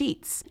linen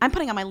sheets. I'm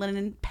putting on my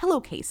linen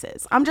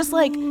pillowcases. I'm just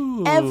like,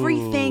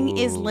 everything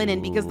is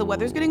linen because the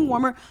weather's getting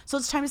warmer. So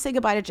it's time to say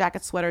goodbye to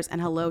jackets, sweaters, and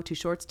hello to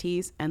shorts,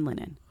 tees, and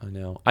linen. I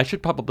know. I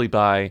should probably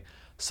buy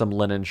some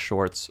linen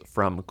shorts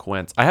from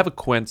Quince. I have a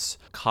Quince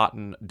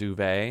cotton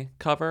duvet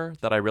cover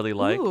that I really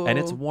like, and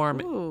it's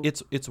warm. Ooh.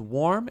 It's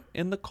warm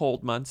in the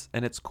cold months,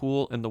 and it's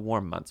cool in the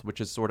warm months,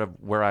 which is sort of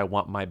where I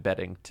want my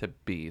bedding to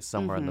be,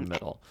 somewhere in the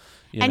middle.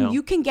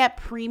 You can get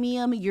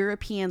premium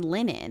European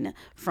linen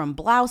from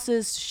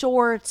blouses,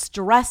 shorts,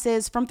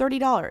 dresses from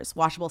 $30,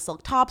 washable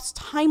silk tops,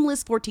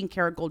 timeless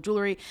 14-karat gold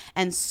jewelry,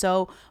 and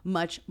so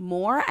much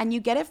more. And you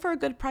get it for a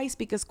good price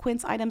because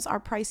Quince items are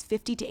priced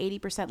 50 to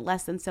 80%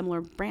 less than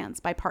similar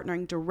brands. By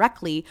partnering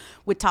directly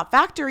with top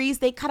factories,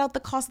 they cut out the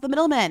cost of the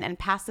middlemen and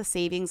pass the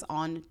savings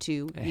on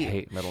to I you.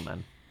 hate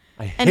middlemen.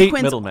 And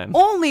Quince middlemen.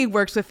 only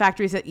works with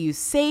factories that use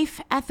safe,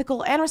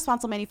 ethical, and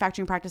responsible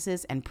manufacturing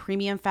practices and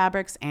premium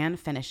fabrics and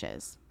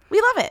finishes.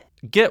 We love it.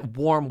 Get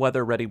warm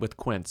weather ready with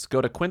Quince.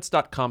 Go to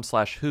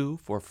quince.com/who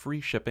for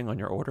free shipping on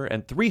your order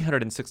and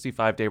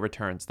 365-day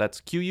returns.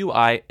 That's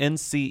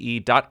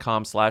QUINCE.com/who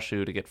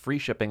to get free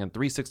shipping and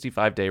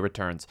 365-day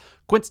returns.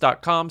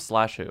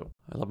 Quince.com/who.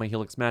 I love my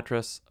Helix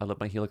mattress. I love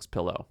my Helix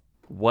pillow.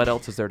 What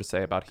else is there to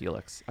say about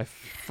Helix? I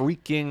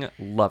freaking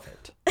love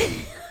it.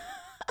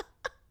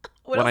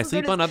 When I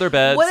sleep on other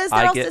beds, what is there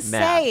I else get to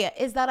mad. say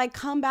is that I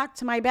come back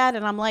to my bed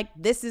and I'm like,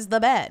 this is the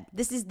bed.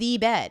 This is the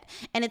bed.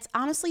 And it's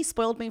honestly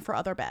spoiled me for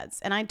other beds.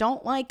 And I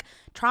don't like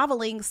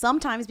traveling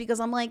sometimes because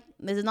I'm like,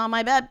 this is not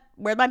my bed.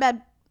 Where's my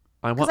bed?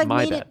 I want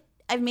my bed.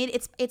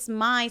 It's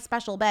my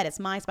special bed. It's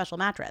my special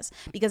mattress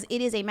because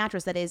it is a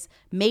mattress that is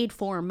made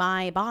for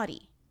my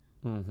body.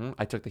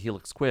 I took the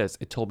Helix quiz.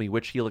 It told me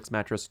which Helix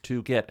mattress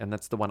to get, and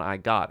that's the one I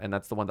got, and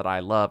that's the one that I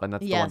love, and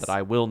that's the one that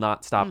I will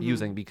not stop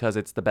using because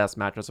it's the best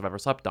mattress I've ever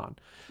slept on.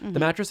 The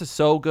mattress is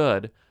so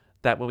good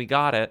that when we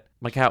got it,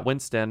 my cat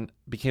Winston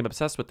became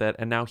obsessed with it,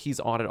 and now he's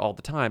on it all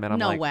the time, and I'm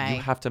like,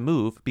 you have to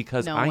move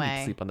because I need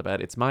to sleep on the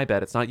bed. It's my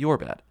bed. It's not your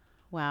bed.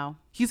 Wow.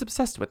 He's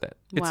obsessed with it.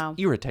 It's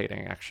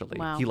irritating, actually.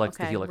 He likes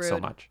the Helix so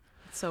much.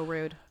 So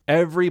rude.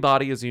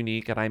 Everybody is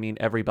unique, and I mean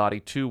everybody,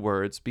 2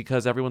 words,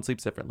 because everyone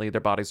sleeps differently. Their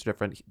bodies are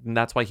different, and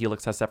that's why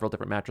Helix has several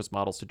different mattress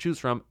models to choose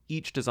from,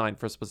 each designed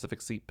for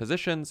specific sleep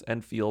positions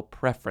and feel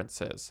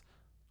preferences.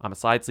 I'm a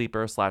side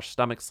sleeper /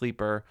 stomach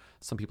sleeper.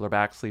 Some people are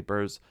back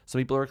sleepers. Some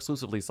people are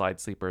exclusively side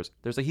sleepers.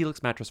 There's a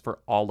Helix mattress for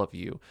all of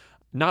you.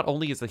 Not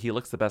only is the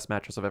Helix the best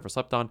mattress I've ever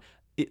slept on,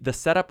 the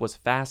setup was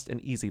fast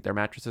and easy. Their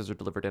mattresses are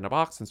delivered in a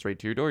box and straight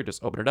to your door. You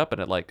just open it up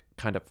and it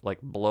kind of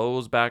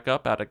blows back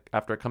up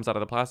after it comes out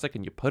of the plastic,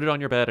 and you put it on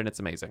your bed, and it's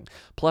amazing.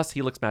 Plus,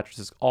 Helix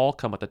mattresses all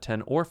come with a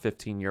 10 or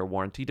 15-year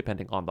warranty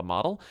depending on the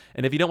model.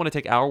 And if you don't want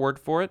to take our word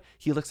for it,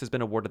 Helix has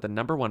been awarded the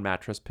 #1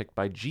 mattress picked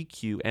by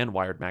GQ and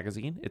Wired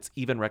magazine. It's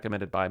even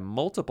recommended by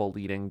multiple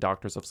leading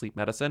doctors of sleep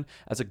medicine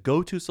as a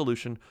go-to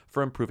solution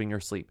for improving your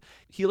sleep.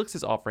 Helix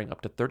is offering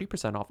up to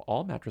 30% off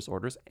all mattress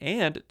orders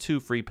and 2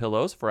 free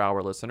pillows for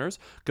our listeners.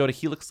 Go to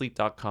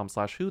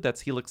helixsleep.com/who.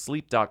 That's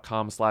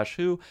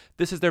helixsleep.com/who.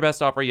 This is their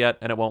best offer yet,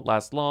 and it won't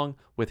last long.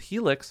 With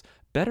Helix,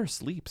 better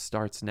sleep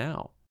starts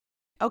now.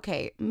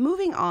 Okay,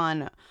 moving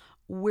on.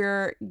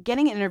 We're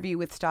getting an interview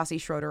with Stassi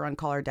Schroeder on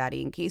Call Her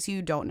Daddy. In case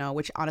you don't know,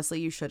 which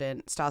honestly you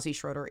shouldn't, Stassi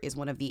Schroeder is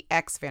one of the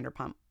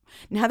ex-Vanderpump.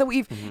 Now that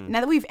we've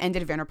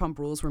ended Vanderpump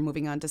Rules, we're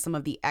moving on to some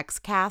of the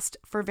ex-cast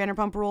for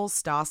Vanderpump Rules.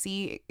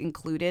 Stassi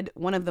included,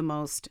 one of the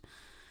most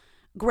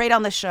great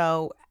on the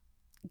show.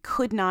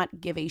 Could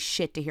not give a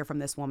shit to hear from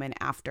this woman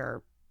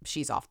after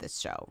she's off this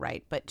show,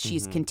 right? But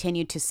she's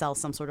continued to sell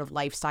some sort of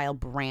lifestyle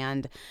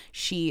brand.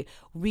 She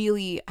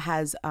really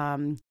has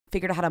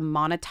figured out how to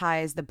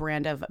monetize the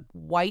brand of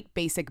white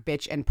basic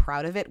bitch and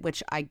proud of it,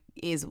 which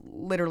is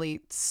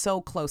literally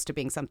so close to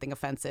being something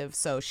offensive.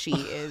 So she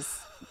is,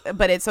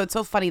 but it's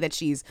so funny that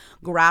she's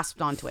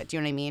grasped onto it. Do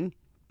you know what I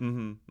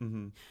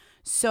mean?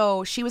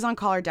 So she was on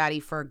Call Her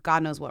Daddy for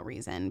God knows what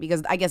reason,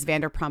 because I guess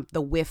Vanderpump,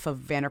 the whiff of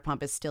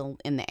Vanderpump is still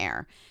in the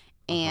air.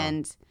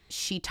 And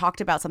she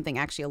talked about something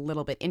actually a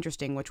little bit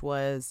interesting, which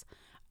was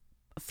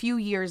a few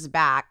years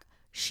back,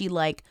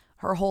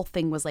 her whole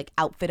thing was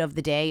outfit of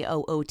the day,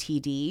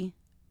 OOTD.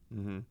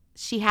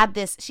 She had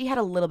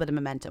a little bit of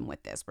momentum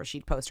with this, where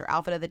she'd post her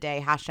outfit of the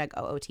day,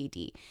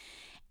 #OOTD.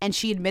 And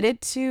she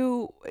admitted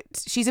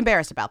she's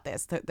embarrassed about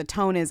this. The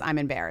tone is, I'm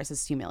embarrassed.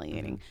 It's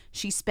humiliating.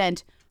 She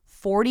spent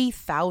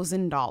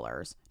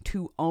 $40,000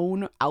 to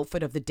own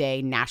outfit of the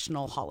day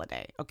national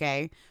holiday.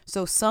 Okay.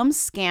 So some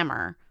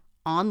scammer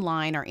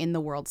online or in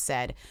the world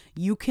said,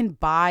 you can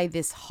buy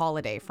this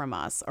holiday from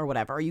us or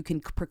whatever, or you can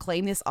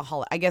proclaim this a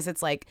holiday. I guess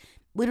it's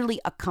literally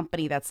a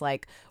company that's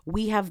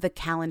we have the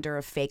calendar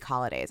of fake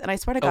holidays. And I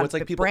swear to God, it's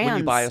people when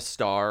you buy a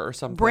star or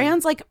something.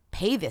 Brands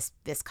pay this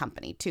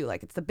company too.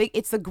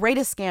 It's the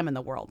greatest scam in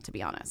the world, to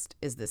be honest,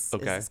 is this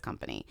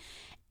company.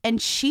 And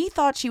she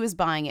thought she was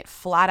buying it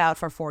flat out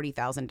for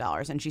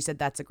 $40,000. And she said,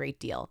 that's a great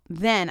deal.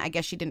 Then I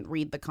guess she didn't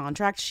read the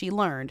contract. She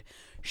learned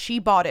she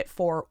bought it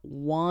for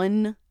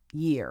 1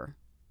 year.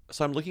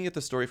 So I'm looking at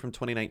the story from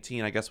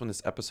 2019, I guess when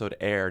this episode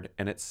aired,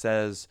 and it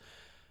says,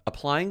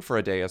 applying for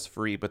a day is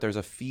free, but there's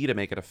a fee to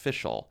make it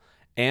official.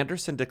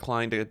 Anderson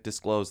declined to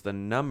disclose the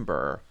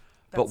number,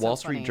 but That's Wall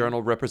so Street funny.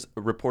 Journal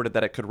reported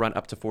that it could run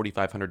up to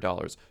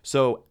 $4,500.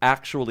 So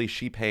actually,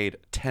 she paid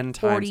 10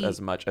 times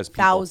as much as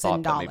people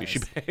thought that maybe she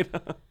paid.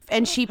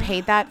 And she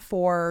paid that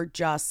for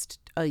just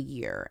a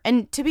year.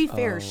 And to be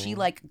fair, she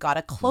like got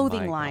a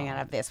clothing line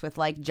out of this with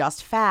like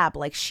Just Fab.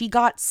 Like she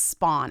got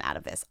Spawn out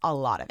of this, a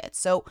lot of it.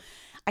 So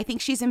I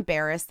think she's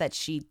embarrassed that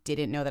she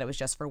didn't know that it was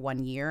just for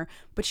 1 year,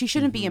 but she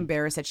shouldn't be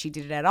embarrassed that she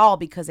did it at all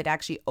because it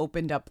actually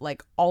opened up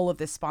like all of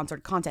this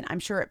sponsored content. I'm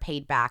sure it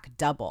paid back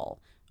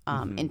double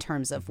in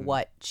terms of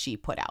what she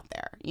put out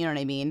there. You know what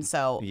I mean?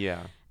 So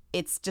Yeah.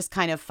 it's just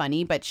kind of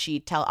funny, but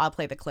I'll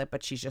play the clip,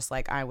 but she's just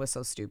like, I was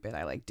so stupid.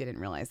 I like didn't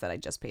realize that I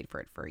just paid for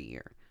it for a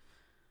year.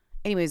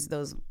 Anyways,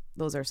 those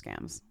are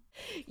scams.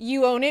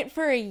 You own it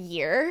for a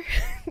year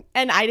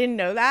and I didn't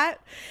know that.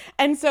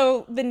 And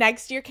so the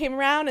next year came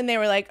around and they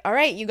were like, all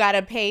right, you got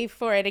to pay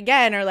for it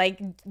again, or like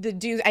the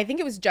dues. I think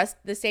it was just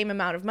the same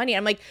amount of money.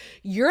 I'm like,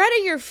 you're out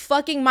of your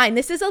fucking mind.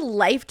 This is a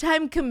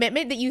lifetime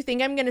commitment that you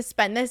think I'm going to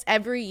spend this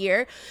every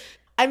year.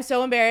 I'm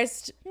so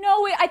embarrassed.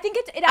 No, I think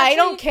it actually, I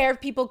don't care if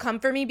people come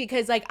for me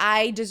because like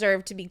I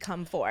deserve to be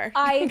come for.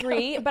 I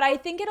agree, but I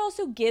think it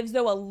also gives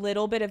though a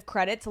little bit of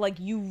credit to like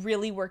you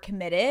really were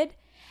committed.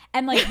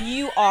 And like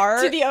you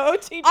are to the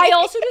OTG. I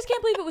also just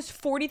can't believe it was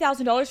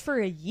 $40,000 for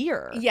a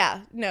year.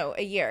 Yeah, no,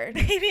 a year.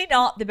 Maybe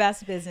not the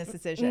best business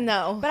decision.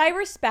 No, but I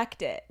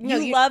respect it. No,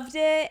 you loved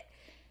it.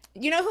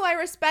 You know who I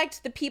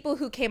respect? The people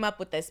who came up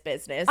with this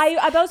business. I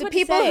was the about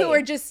people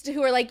to say.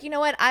 who are like, you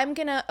know what? I'm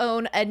gonna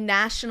own a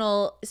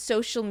national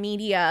social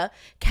media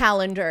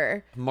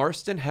calendar.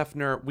 Marston,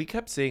 Hefner, we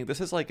kept seeing,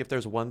 this is like if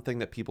there's one thing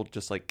that people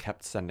just like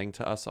kept sending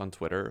to us on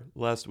Twitter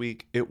last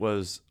week, it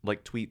was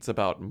like tweets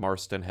about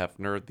Marston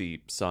Hefner, the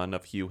son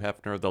of Hugh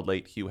Hefner, the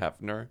late Hugh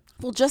Hefner.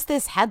 Well, just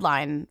this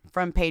headline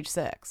from page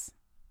 6.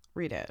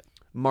 Read it.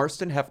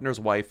 Marston Hefner's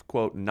wife,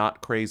 quote,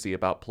 not crazy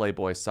about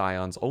Playboy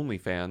Scion's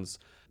OnlyFans,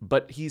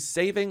 but he's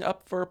saving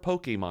up for a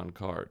Pokemon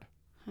card.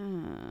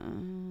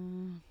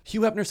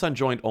 Hugh Hefner's son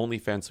joined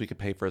OnlyFans so he could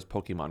pay for his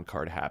Pokemon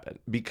card habit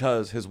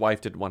because his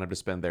wife didn't want him to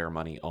spend their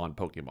money on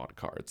Pokemon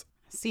cards.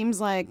 Seems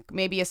like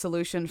maybe a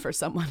solution for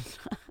someone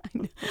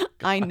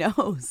I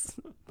knows.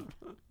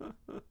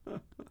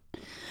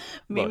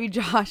 Maybe Look.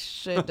 Josh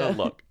should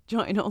Look.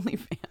 join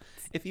OnlyFans.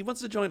 If he wants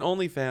to join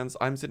OnlyFans,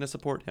 I'm going to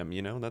support him,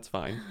 you know? That's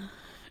fine.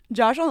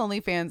 Josh on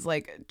OnlyFans,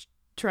 like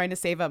trying to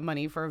save up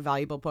money for a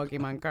valuable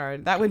Pokemon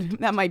card.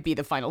 That might be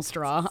the final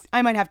straw.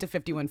 I might have to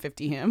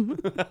 5150 him.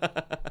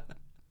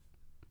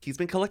 He's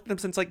been collecting them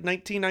since like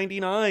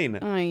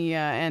 1999.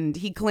 Yeah, and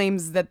he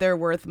claims that they're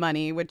worth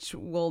money, which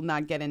we'll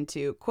not get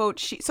into. Quote,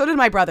 so did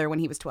my brother when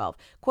he was 12.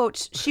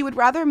 Quote, she would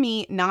rather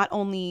me not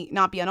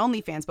be on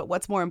OnlyFans, but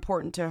what's more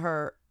important to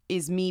her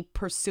is me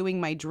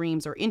pursuing my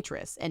dreams or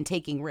interests and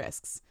taking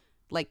risks,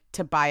 like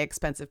to buy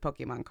expensive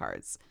Pokemon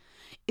cards.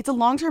 It's a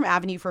long-term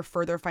avenue for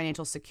further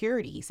financial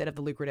security, he said of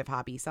the lucrative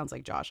hobby. Sounds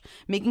like Josh.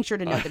 Making sure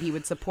to note that he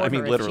would support her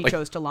literally. if she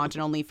chose to launch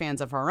an OnlyFans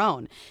of her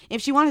own.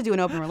 If she wanted to do an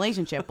open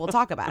relationship, we'll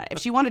talk about it. If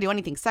she wanted to do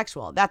anything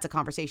sexual, that's a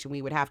conversation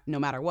we would have no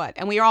matter what.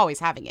 And we are always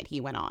having it,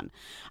 he went on.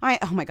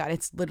 Oh my God,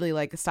 it's literally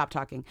like, stop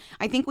talking.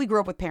 I think we grew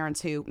up with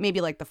parents who,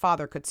 maybe like the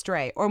father could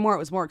stray, or more, it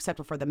was more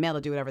acceptable for the male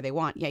to do whatever they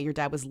want. Yeah, your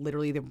dad was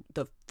literally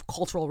the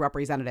cultural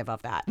representative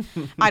of that.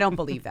 I don't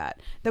believe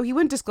that. Though he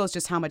wouldn't disclose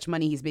just how much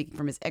money he's making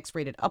from his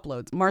X-rated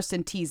uploads,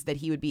 Marston teased that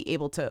he would be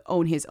able to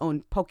own his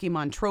own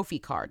Pokemon trophy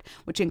card,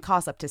 which can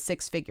cost up to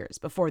 6 figures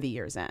before the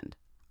year's end.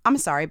 I'm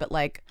sorry, but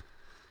like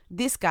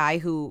this guy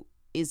who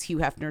is Hugh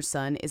Hefner's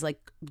son is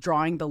like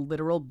drawing the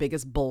literal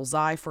biggest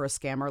bullseye for a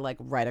scammer like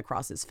right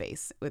across his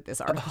face with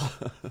this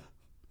article.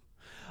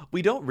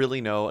 We don't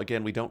really know,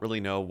 again, we don't really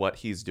know what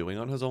he's doing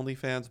on his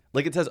OnlyFans.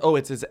 Like it says, oh,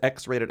 it's his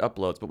X-rated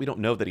uploads, but we don't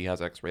know that he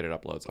has X-rated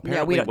uploads.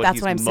 Apparently what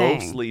he's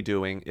mostly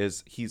doing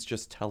is he's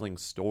just telling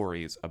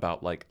stories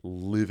about like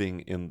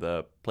living in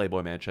the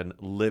Playboy Mansion,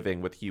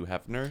 living with Hugh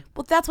Hefner.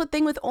 Well, that's what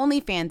thing with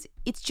OnlyFans.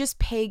 It's just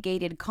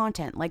pay-gated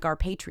content like our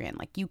Patreon.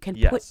 Like you can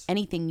put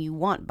anything you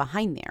want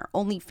behind there.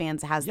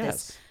 OnlyFans has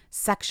this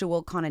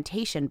sexual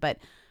connotation, but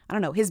I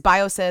don't know. His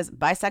bio says,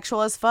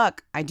 bisexual as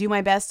fuck. I do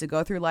my best to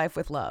go through life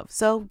with love.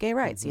 So gay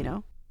rights, you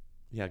know?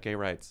 Yeah, gay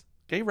rights.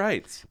 Gay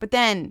rights. But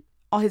then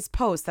all his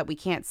posts that we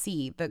can't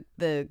see,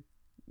 the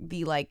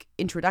like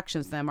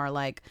introductions to them are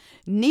like,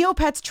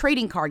 Neopets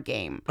trading card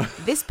game.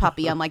 This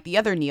puppy, unlike the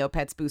other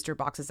Neopets booster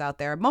boxes out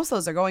there, most of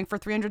those are going for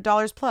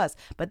 $300 plus.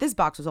 But this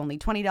box was only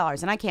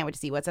 $20 and I can't wait to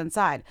see what's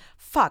inside.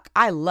 Fuck,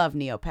 I love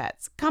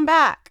Neopets. Come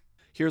back.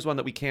 Here's one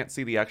that we can't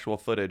see the actual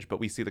footage, but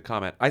we see the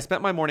comment. I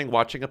spent my morning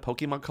watching a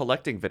Pokemon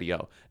collecting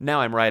video.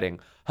 Now I'm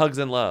writing, hugs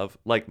and love.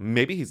 Like,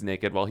 maybe he's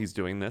naked while he's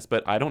doing this,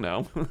 but I don't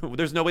know.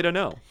 There's no way to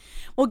know.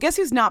 Well, guess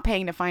who's not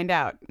paying to find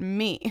out?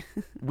 Me.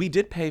 We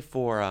did pay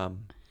for,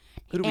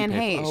 who do we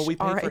pay for? Oh, we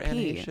paid for Anne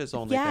Heche's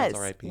OnlyFans, yes,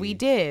 RIP. We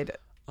did.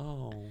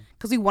 Oh.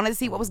 Because we wanted to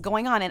see what was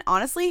going on. And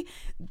honestly,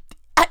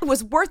 it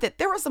was worth it.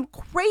 There were some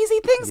crazy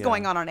things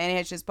going on Anne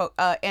Heche's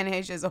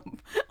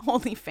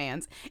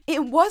OnlyFans.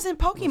 It wasn't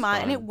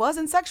Pokemon and it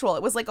wasn't sexual.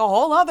 It was like a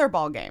whole other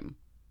ball game.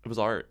 It was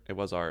art. It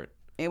was art.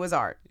 It was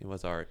art. It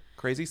was art.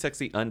 Crazy,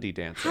 sexy, undie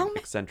dancing.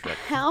 Eccentric.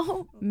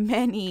 How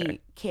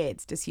many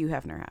kids does Hugh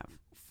Hefner have?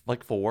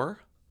 Like 4?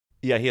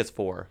 Yeah, he has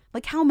 4.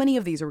 Like, how many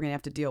of these are we going to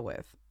have to deal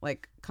with,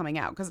 like, coming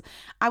out? Because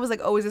I was like,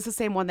 oh, is this the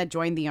same one that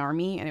joined the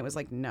army? And it was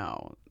like,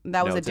 no.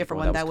 That was a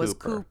different one. That was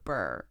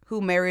Cooper,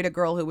 who married a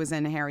girl who was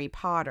in Harry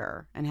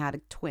Potter and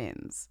had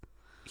twins.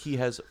 He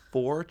has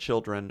 4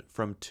 children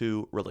from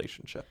 2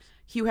 relationships.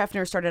 Hugh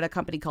Hefner started a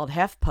company called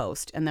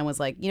HefPost and then was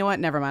like, you know what?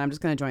 Never mind. I'm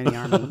just going to join the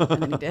army.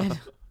 And then he did.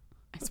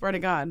 I swear to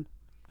God.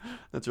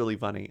 That's really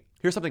funny.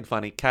 Here's something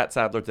funny. Kat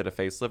Sadler did a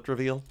facelift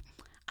reveal.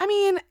 I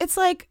mean, it's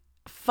like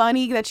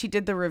funny that she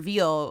did the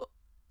reveal.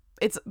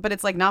 But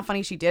it's like not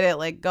funny she did it.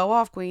 Like, go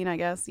off, queen, I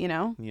guess, you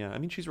know? Yeah, I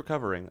mean, she's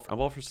recovering. I'm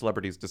all for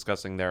celebrities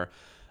discussing their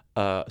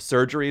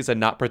surgeries and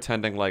not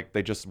pretending like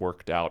they just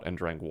worked out and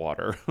drank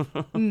water.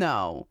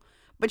 No.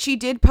 But she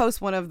did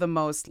post one of the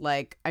most,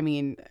 like, I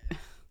mean,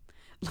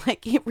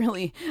 like, it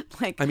really,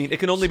 like... I mean, it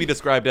can only be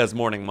described as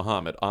Morning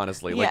Muhammad,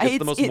 honestly. Like, Yeah, it's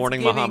the most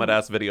Morning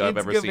Muhammad-ass video I've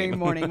ever It's seen. giving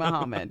Morning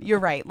Muhammad. You're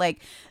right.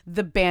 Like,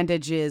 the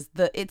bandages,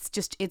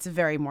 it's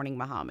very Morning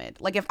Muhammad.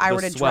 Like, if I were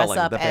to dress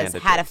up as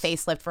had a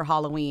facelift for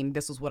Halloween,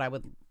 this was what I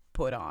would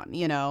put on,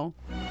 you know?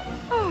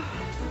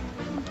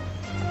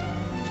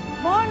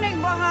 Morning,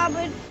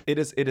 Muhammad. It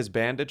is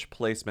bandage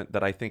placement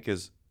that I think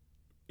is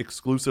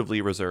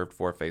exclusively reserved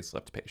for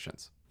facelift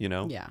patients, you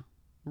know? Yeah,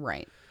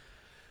 right.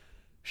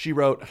 She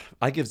wrote,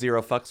 I give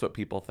 0 fucks what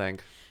people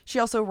think. She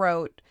also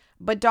wrote,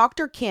 but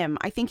Dr. Kim,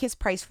 I think his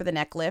price for the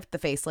neck lift, the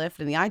facelift,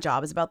 and the eye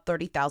job is about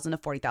 $30,000 to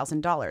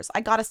 $40,000.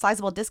 I got a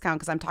sizable discount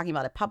because I'm talking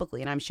about it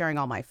publicly and I'm sharing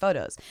all my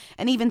photos.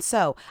 And even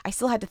so, I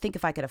still had to think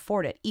if I could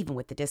afford it, even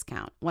with the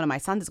discount. One of my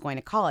sons is going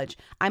to college.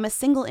 I'm a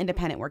single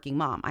independent working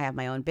mom. I have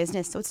my own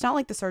business, so it's not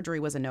like the surgery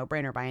was a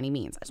no-brainer by any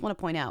means. I just want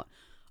to point out,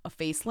 a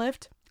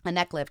facelift, a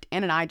neck lift,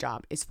 and an eye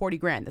job is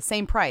 $40,000, the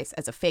same price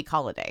as a fake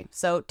holiday.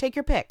 So take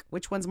your pick.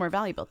 Which one's more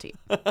valuable to you?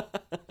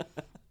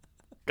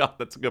 God,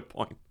 that's a good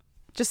point.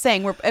 Just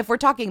saying, if we're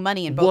talking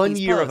money in both 1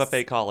 these year posts, of a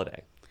fake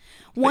holiday.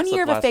 1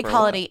 year of a lasts fake for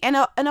holiday and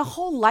a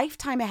whole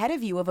lifetime ahead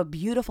of you of a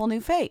beautiful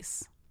new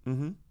face.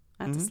 Mm-hmm.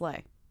 That's a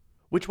slay.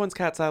 Which one's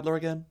Kat Sadler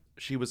again?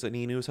 She was an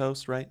E! News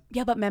host, right?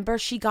 Yeah, but remember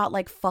she got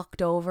like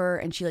fucked over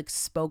and she like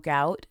spoke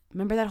out.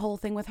 Remember that whole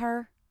thing with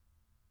her?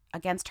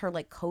 Against her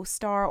like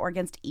co-star or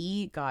against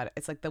E? God,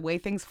 it's like the way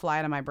things fly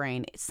out of my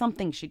brain. It's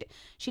something she did.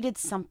 She did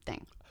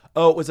something.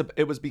 Oh,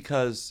 it was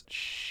because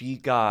she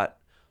got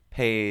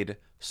paid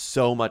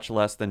so much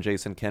less than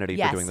Jason Kennedy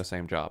for doing the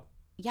same job.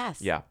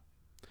 Yes. Yeah.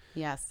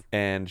 Yes.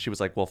 And she was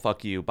like, well,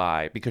 fuck you,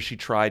 bye. Because she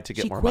tried to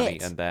get more money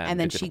and then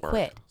it she didn't work.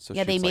 quit. So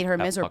yeah, she they was made like, her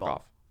fuck miserable.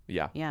 off.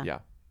 Yeah. Yeah. Yeah.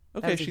 That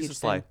Okay, was a she's a huge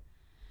slay. thing.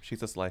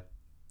 She's a slay.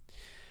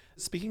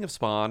 Speaking of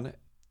Spawn.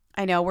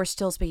 I know, we're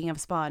still speaking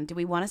of Spawn. Do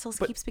we want to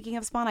still keep speaking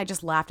of Spawn? I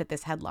just laughed at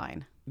this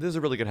headline. This is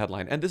a really good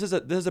headline. And this is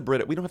a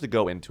Brit. We don't have to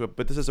go into it,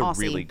 but this is a Aussie.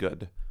 really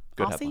good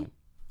headline.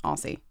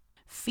 Aussie.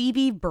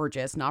 Phoebe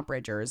Burgess, not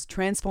Bridgers,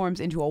 transforms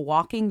into a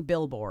walking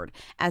billboard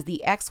as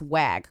the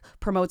ex-WAG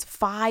promotes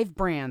 5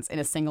 brands in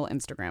a single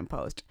Instagram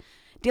post.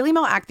 Daily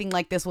Mail acting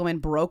like this woman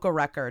broke a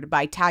record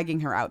by tagging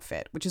her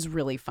outfit, which is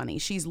really funny.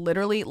 She's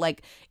literally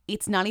like,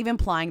 it's not even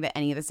implying that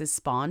any of this is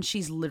Spawn.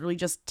 She's literally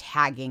just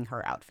tagging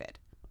her outfit.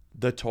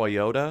 The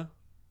Toyota,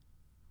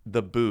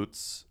 the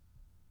boots,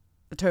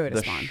 the Toyota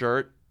the Spawn.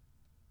 shirt,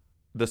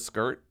 the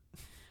skirt.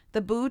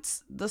 The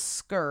boots, the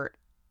skirt.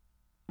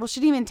 Well, she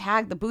didn't even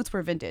tag the boots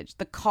were vintage.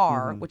 The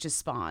car, which is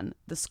Spawn.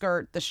 The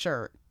skirt, the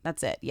shirt.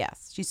 That's it.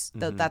 Yes,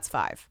 that's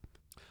 5.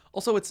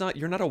 Also,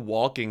 you're not a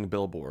walking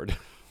billboard.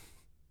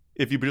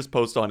 If you just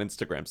post on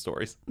Instagram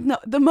stories. No,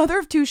 the mother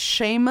of 2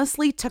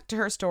 shamelessly took to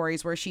her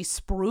stories where she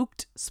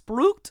spruiked.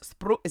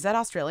 Is that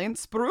Australian?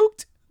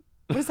 Spruiked?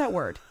 What is that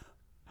word?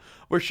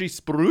 Where she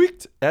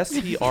spruiked,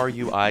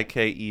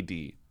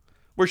 Spruiked.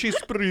 Where she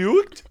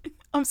spruiked.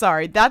 I'm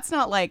sorry, that's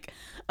not like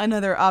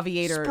another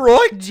aviator.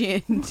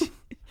 Spruiked?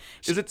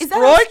 Is it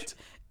spruiked?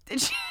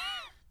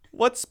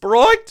 What's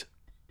spruiked?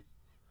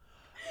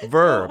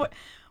 Verb.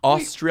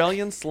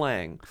 Australian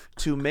slang.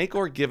 To make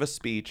or give a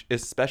speech,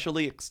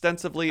 especially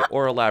extensively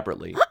or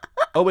elaborately.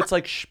 Oh, it's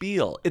like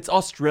spiel. It's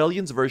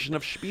Australian's version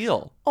of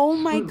spiel. Oh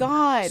my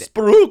God.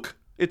 Spruik.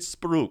 It's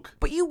spruik.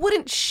 But you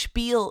wouldn't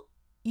spiel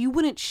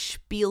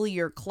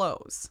your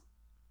clothes.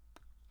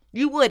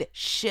 You would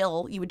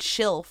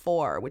shill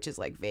for, which is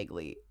like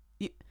vaguely.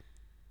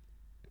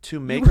 To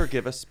make or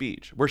give a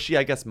speech. Where she,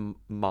 I guess,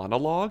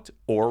 monologued,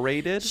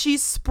 orated. She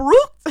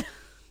spruiked.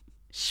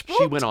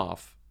 She went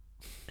off.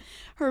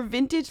 Her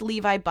vintage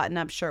Levi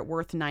button-up shirt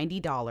worth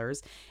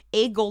 $90,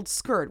 a gold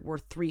skirt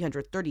worth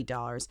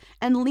 $330,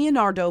 and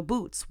Leonardo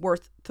boots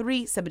worth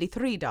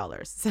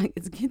 $373. So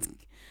it's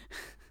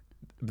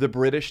The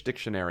British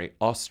Dictionary,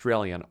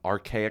 Australian,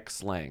 archaic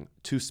slang.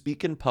 To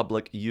speak in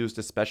public, used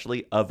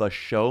especially of a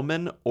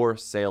showman or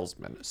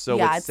salesman.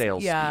 So it's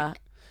sales speak.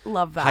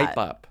 Love that. Hype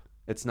up.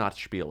 It's not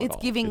spiel at It's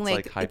all. giving it's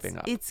like hyping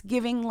up. It's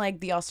giving like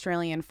the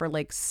Australian for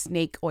like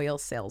snake oil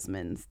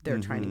salesmen they're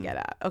trying to get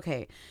at.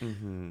 Okay.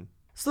 Mm-hmm.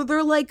 So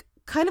they're like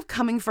kind of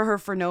coming for her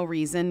for no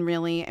reason,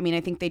 really. I mean,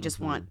 I think they just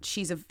want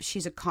she's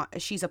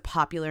a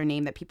popular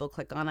name that people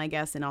click on, I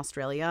guess, in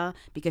Australia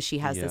because she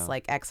has this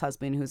like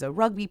ex-husband who's a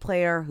rugby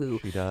player who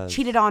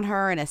cheated on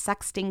her in a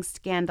sexting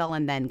scandal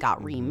and then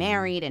got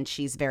remarried, and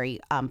she's very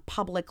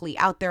publicly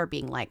out there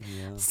being like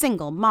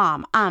single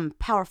mom, I'm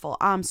powerful,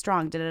 I'm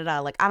strong, da da da,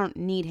 like I don't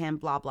need him,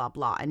 blah blah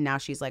blah. And now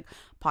she's like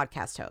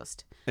podcast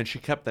host. And she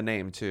kept the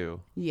name too.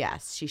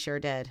 Yes, she sure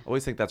did. I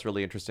always think that's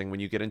really interesting when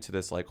you get into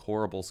this like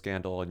horrible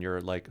scandal and your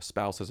like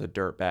spouse is a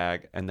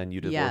dirtbag and then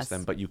you divorce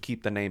them, but you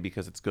keep the name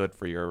because it's good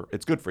for you.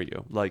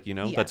 Like, you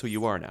know, that's who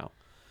you are now.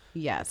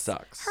 Yes. It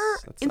sucks. Her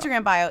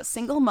Instagram bio,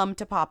 single mum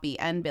to Poppy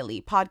and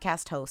Billy,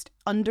 podcast host,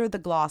 under the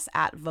gloss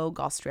at Vogue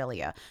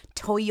Australia,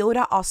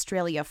 Toyota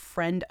Australia,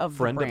 friend of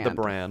the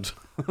brand.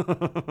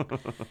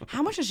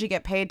 How much does she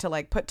get paid to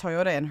like put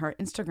Toyota in her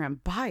Instagram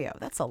bio?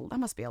 That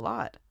must be a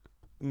lot.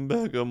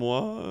 Beckham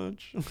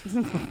watch.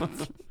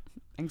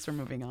 Thanks for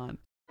moving on.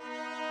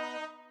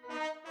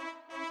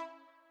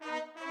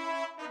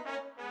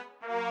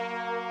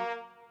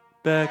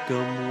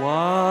 Beckham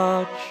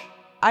watch.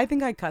 I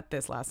think I cut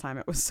this last time.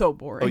 It was so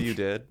boring. Oh, you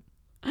did?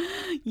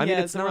 I mean,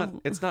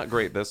 it's not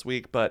great this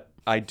week, but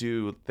I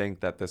do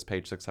think that this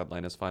page 6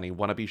 headline is funny.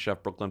 Wannabe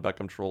chef Brooklyn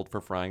Beckham trolled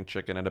for frying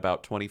chicken and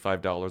about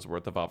 $25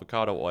 worth of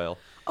avocado oil.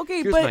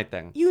 Okay, here's but my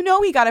thing. You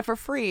know he got it for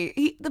free.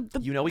 He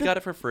got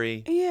it for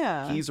free.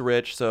 Yeah. He's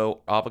rich,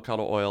 so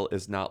avocado oil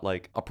is not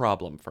like a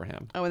problem for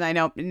him. Oh, and I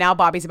know now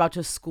Bobby's about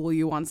to school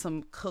you on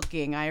some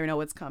cooking. I know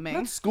what's coming.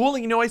 Not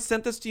schooling. You know, I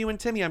sent this to you and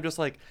Timmy. I'm just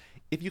like,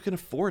 if you can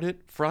afford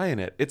it, fry in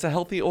it. It's a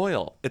healthy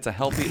oil. It's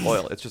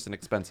just an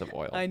expensive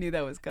oil. I knew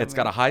that was coming. It's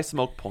got a high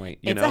smoke point.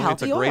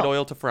 It's a great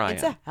oil to fry in.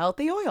 It's a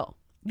healthy oil.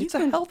 It's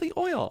a healthy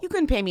oil. You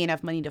couldn't pay me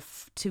enough money to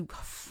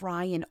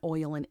fry in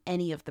oil in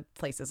any of the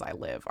places I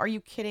live. Are you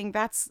kidding?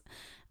 That's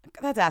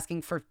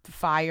asking for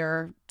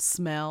fire,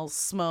 smell,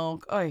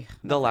 smoke. Oy,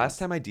 the last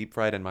time I deep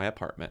fried in my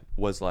apartment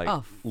was like,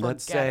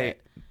 let's say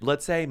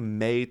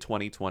May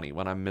 2020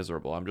 when I'm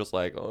miserable. I'm just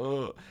like,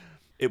 oh.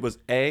 It was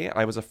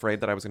I was afraid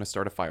that I was going to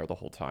start a fire the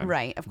whole time.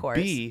 Right, of course.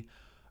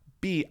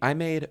 B, I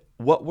made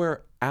what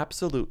were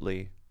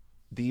absolutely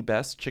the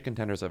best chicken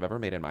tenders I've ever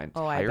made in my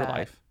entire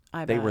life.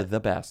 They were the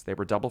best. They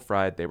were double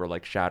fried. They were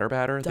like shatter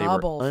batter. They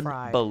were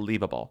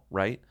unbelievable,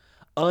 right?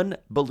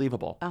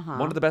 Unbelievable.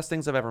 One of the best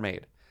things I've ever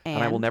made.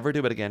 And I will never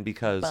do it again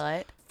because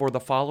for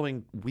the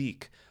following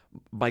week,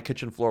 my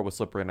kitchen floor was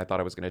slippery and I thought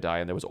I was going to die,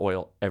 and there was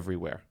oil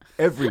everywhere.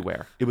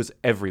 Everywhere. It was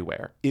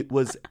everywhere. It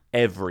was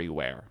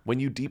everywhere.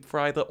 When you deep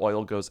fry, the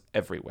oil goes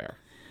everywhere.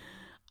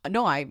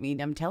 No, I mean,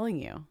 I'm telling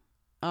you.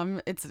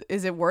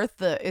 Is it worth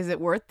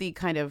the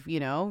kind of,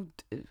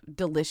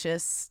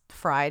 delicious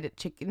fried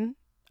chicken?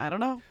 I don't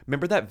know.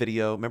 Remember that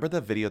video? Remember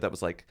the video that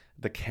was like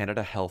the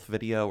Canada health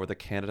video or the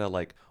Canada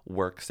like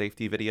work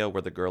safety video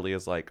where the girlie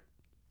is like,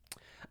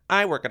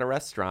 I work at a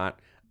restaurant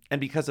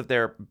and because of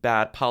their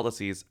bad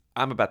policies,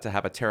 I'm about to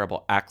have a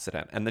terrible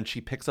accident. And then she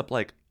picks up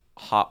like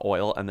hot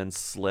oil and then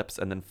slips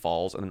and then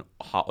falls and then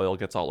hot oil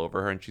gets all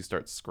over her and she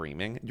starts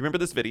screaming. Do you remember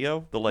this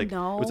video?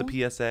 No. It was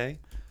a PSA.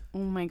 Oh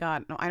my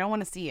God. No, I don't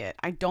want to see it.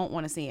 I don't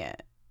want to see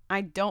it.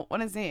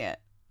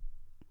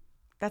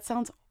 That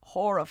sounds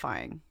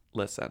horrifying.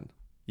 Listen,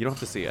 you don't have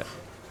to see it.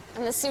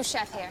 I'm the sous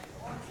chef here.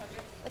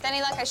 With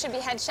any luck, I should be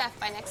head chef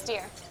by next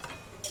year.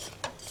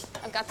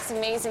 I've got this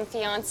amazing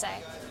fiance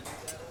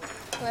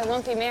who I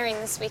won't be marrying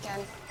this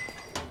weekend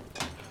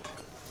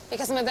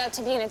because I'm about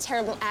to be in a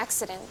terrible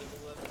accident.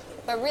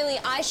 But really,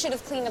 I should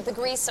have cleaned up the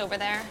grease over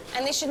there,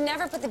 and they should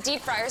never put the deep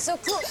fryer so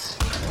close.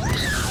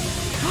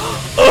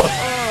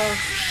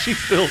 She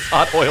spills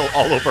hot oil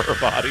all over her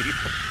body.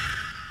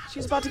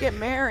 She's about to get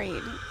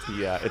married.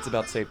 Yeah, it's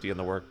about safety in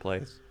the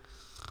workplace.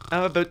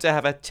 I'm about to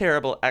have a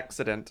terrible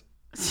accident.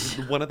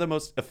 One of the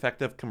most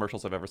effective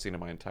commercials I've ever seen in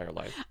my entire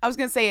life. I was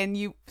going to say, and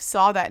you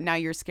saw that, now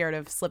you're scared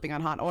of slipping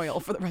on hot oil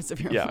for the rest of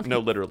your life. Yeah, no,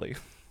 literally.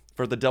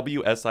 For the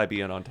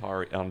WSIB in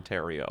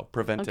Ontario.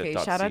 Prevent it. Okay,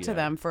 shout out to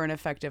them for an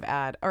effective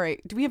ad. All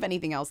right, do we have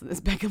anything else in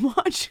this Beckham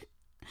watch?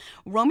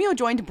 Romeo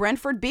joined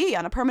Brentford B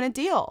on a permanent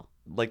deal.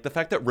 Like the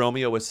fact that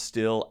Romeo is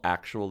still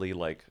actually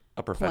like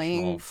a professional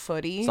playing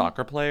footy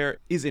soccer player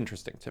is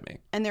interesting to me.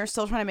 And they're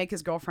still trying to make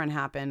his girlfriend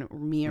happen,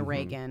 Mia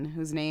Reagan,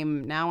 whose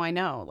name now I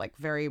know, like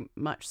very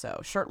much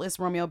so. Shirtless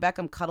Romeo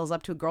Beckham cuddles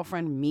up to a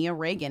girlfriend, Mia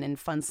Reagan, in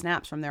fun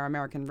snaps from their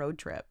American road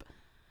trip.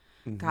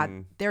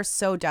 God, they're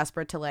so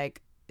desperate to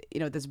like,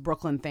 this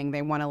Brooklyn thing.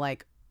 They want to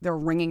like, they're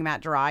wringing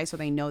that dry so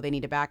they know they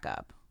need a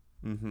backup.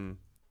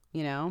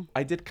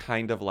 I did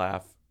kind of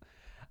laugh.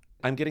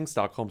 I'm getting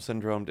Stockholm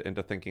syndromed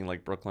into thinking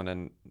like Brooklyn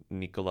and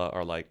Nicola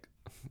are like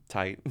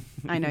tight.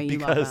 I know you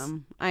love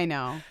them. I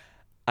know.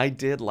 I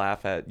did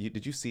laugh at you.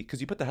 Did you see? Because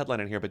you put the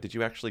headline in here, but did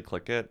you actually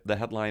click it? The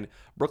headline: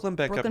 Brooklyn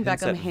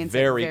Beckham hints at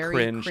very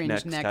cringe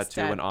next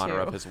tattoo in honor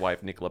of his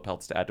wife Nicola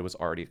Peltz to add to his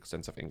already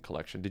extensive ink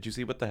collection. Did you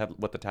see what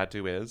the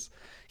tattoo is?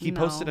 He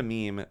posted a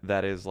meme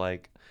that is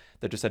like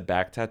that just said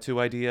back tattoo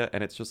idea,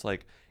 and it's just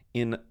like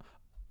in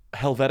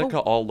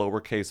Helvetica, all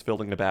lowercase,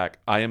 filled in the back.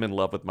 I am in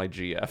love with my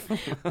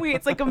GF. Wait,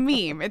 it's like a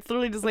meme. It's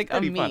literally just like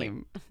a meme.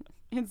 Funny.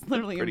 It's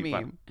literally a Pretty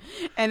meme. fun.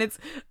 And it's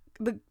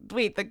the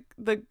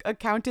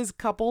account is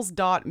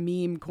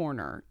couples.meme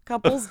corner.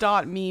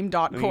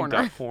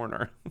 Couples.meme.corner.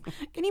 Corner.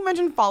 Can you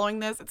imagine following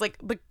this? It's like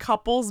the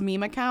couples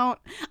meme account.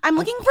 I'm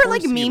looking for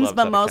like course he memes, loves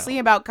but that mostly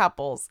account. about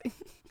couples.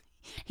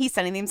 He's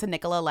sending them to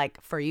Nicola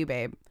like, for you,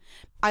 babe.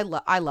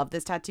 I love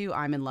this tattoo.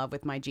 I'm in love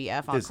with my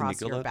GF on Is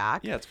across your Nicola?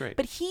 back. Yeah, it's great.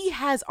 But he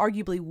has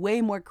arguably way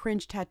more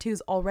cringe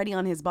tattoos already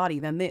on his body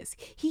than this.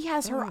 He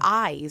has her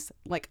eyes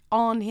like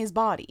on his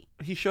body.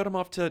 He showed him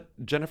off to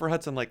Jennifer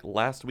Hudson like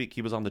last week.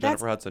 He was on the That's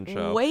Jennifer Hudson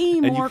show. way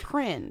And more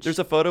cringe. There's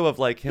a photo of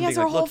like him He has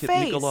being her like, whole look, hit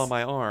face. Nicola on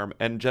my arm.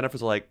 And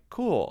Jennifer's like,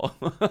 cool.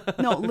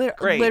 No,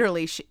 Great.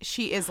 literally,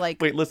 she is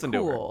like, Wait, listen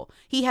to her. cool.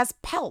 He has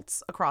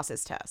pelts across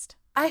his chest.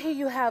 I hear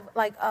you have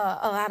like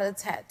a lot of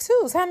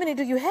tattoos. How many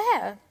do you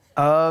have?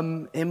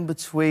 In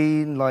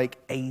between like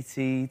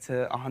 80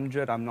 to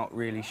 100, I'm not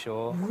really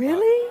sure.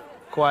 Really?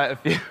 Quite a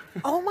few.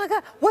 Oh my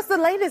God. What's the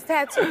latest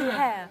tattoo you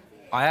have?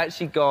 I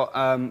actually got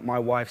my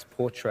wife's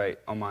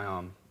portrait on my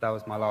arm. That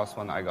was my last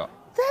one that I got.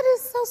 That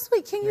is so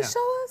sweet. Can you Yeah.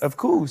 show us? Of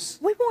course.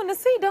 We want to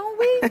see, don't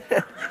we?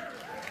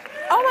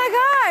 Oh my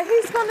God,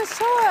 he's gonna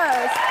show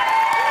us.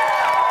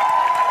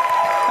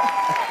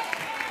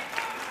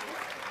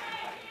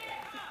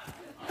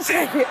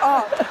 Check it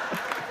out.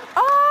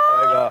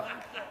 I got.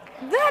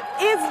 That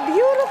is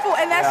beautiful.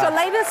 And that's Yeah. your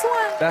latest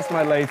one? That's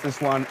my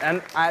latest one.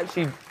 And I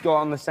actually got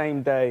on the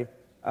same day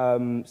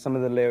some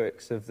of the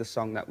lyrics of the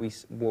song that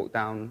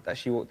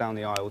she walked down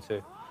the aisle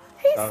to.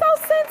 He's so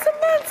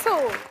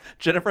sentimental.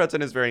 Jennifer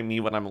Hudson is very me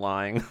when I'm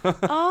lying.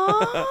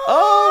 Oh,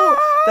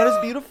 Oh, that is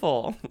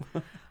beautiful.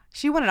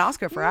 She won an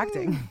Oscar for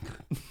acting.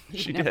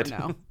 She You never did.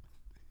 know.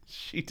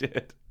 She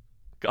did.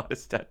 God,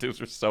 his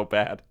tattoos are so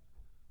bad.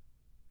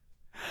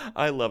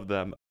 I love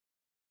them.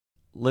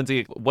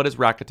 Lindsay, what is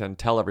Rakuten?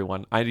 Tell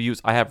everyone. I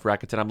have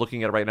Rakuten. I'm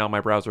looking at it right now in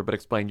my browser, but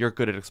explain. You're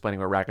good at explaining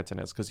what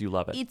Rakuten is because you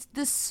love it. It's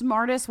the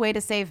smartest way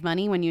to save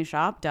money when you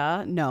shop.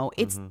 Duh. No,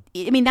 it's.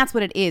 I mean, that's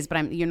what it is. But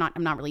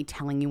I'm not really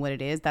telling you what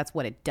it is. That's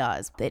what it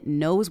does. It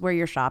knows where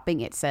you're shopping.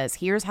 It says,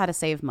 here's how to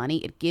save money.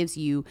 It gives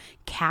you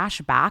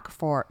cash back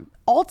for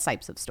all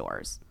types of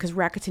stores. Because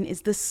Rakuten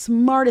is the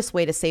smartest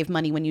way to save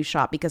money when you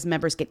shop because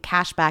members get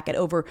cash back at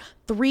over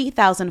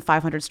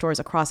 3,500 stores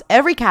across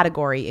every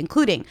category,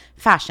 including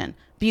fashion,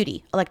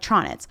 beauty,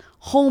 electronics,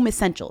 home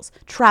essentials,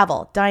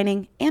 travel,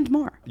 dining, and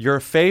more. Your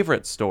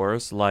favorite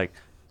stores like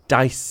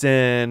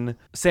Dyson,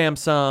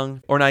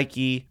 Samsung, or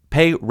Nike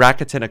pay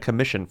Rakuten a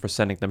commission for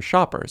sending them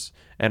shoppers,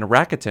 and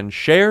Rakuten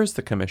shares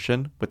the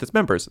commission with its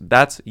members.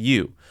 That's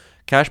you.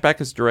 Cashback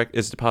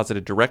is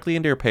deposited directly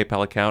into your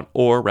PayPal account,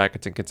 or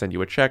Rakuten can send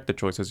you a check. The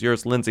choice is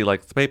yours. Lindsay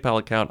likes the PayPal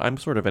account. I'm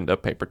sort of into a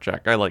paper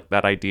check. I like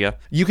that idea.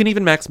 You can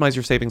even maximize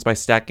your savings by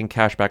stacking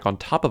cashback on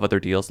top of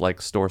other deals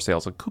like store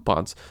sales and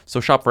coupons.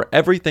 So shop for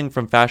everything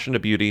from fashion to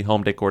beauty,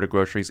 home decor to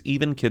groceries,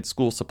 even kids'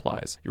 school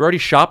supplies. You're already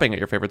shopping at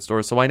your favorite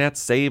stores, so why not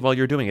save while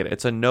you're doing it?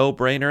 It's a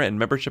no-brainer, and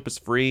membership is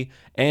free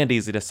and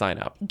easy to sign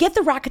up. Get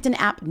the Rakuten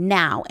app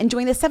now and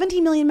join the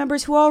 17 million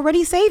members who are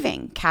already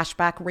saving.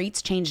 Cashback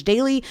rates change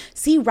daily.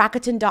 See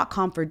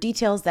Rakuten.com for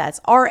details. That's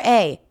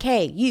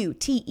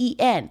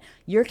Rakuten.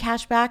 Your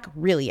cashback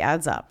really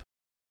adds up.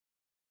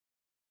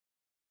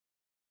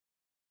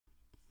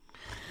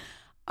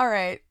 All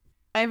right.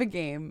 I have a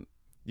game.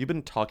 You've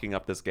been talking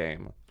up this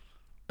game.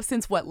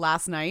 Since what,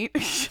 last night?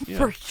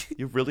 Yeah,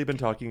 you've really been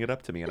talking it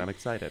up to me, and I'm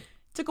excited.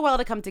 Took a while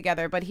to come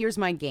together, but here's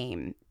my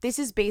game. This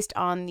is based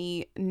on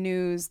the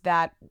news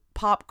that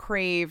Pop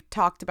Crave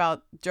talked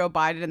about Joe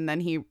Biden and then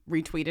he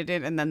retweeted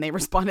it and then they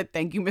responded,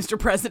 "Thank you, Mr.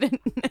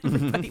 President."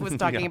 Everybody was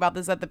talking Yeah. about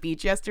this at the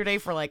beach yesterday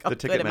for like a The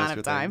good amount of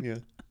Ticketmaster time.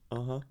 thing, yeah.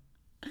 Uh-huh.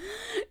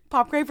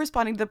 Pop Crave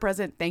responding to the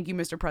president, "Thank you,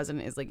 Mr.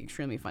 President," is like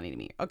extremely funny to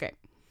me. Okay.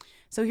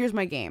 So here's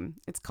my game.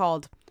 It's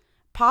called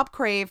Pop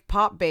Crave,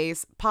 Pop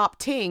Base, Pop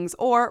Tings,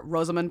 or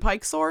Rosamund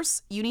Pike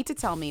Source. You need to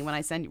tell me when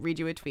I read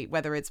you a tweet,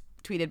 whether it's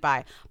tweeted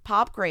by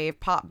Pop Crave,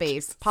 Pop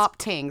Base, Pop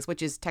Tings,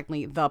 which is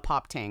technically the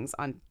Pop Tings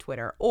on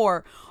Twitter,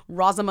 or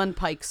Rosamund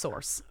Pike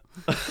Source.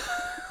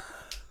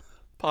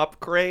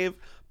 Pop Crave,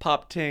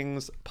 Pop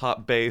Tings,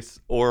 Pop Base,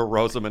 or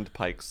Rosamund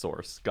Pike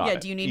Source. Got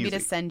it. Do you need me to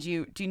Easy. send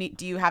you?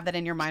 Do you have that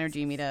in your mind, or do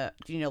you need to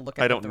look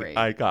at I the don't. three?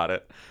 I got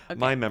it. Okay.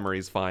 My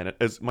memory's fine.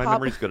 My Pop-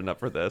 memory's good enough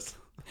for this.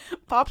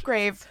 Pop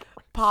Crave,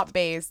 Pop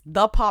Base,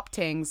 the Pop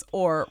Tings,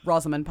 or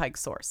Rosamund Pike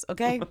Source.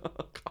 Okay,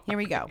 here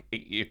we go. I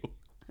hate you.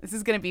 This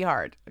is gonna be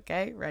hard.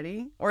 Okay,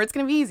 ready? Or it's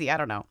gonna be easy. I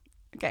don't know.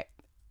 Okay,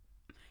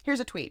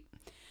 here's a tweet.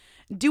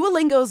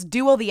 Duolingo's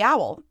Duo the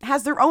Owl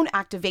has their own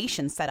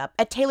activation set up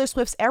at Taylor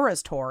Swift's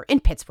Eras Tour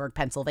in Pittsburgh,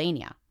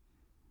 Pennsylvania.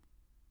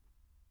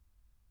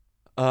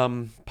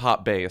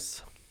 Pop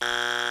Base.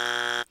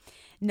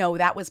 No,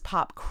 that was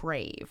Pop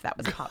Crave.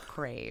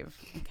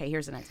 Okay,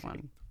 here's the next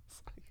one.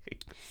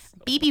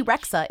 BB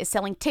Rexa is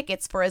selling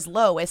tickets for as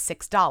low as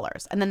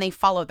 $6. And then they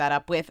followed that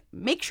up with,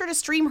 "Make sure to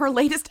stream her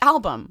latest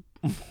album."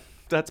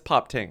 That's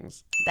Pop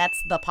Tings. That's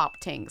the Pop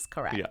Tings,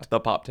 correct. Yeah, the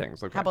Pop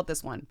Tings. Okay. How about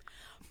this one?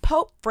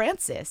 Pope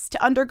Francis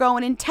to undergo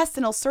an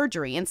intestinal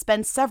surgery and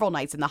spend several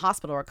nights in the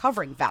hospital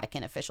recovering,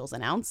 Vatican officials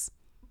announce.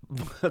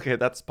 Okay,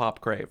 that's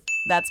Pop Crave.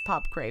 That's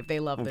Pop Crave. They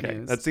love the Okay,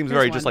 news. that seems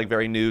Here's just one.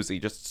 very newsy,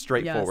 just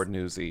straightforward Yes.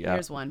 newsy. Yeah.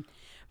 Here's one.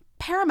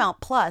 Paramount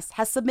Plus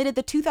has submitted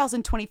the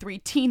 2023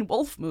 Teen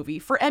Wolf movie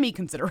for Emmy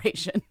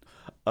consideration.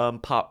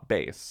 Pop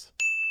Bass.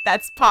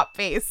 That's Pop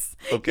Bass.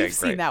 Okay, You've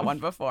seen great. that one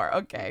before.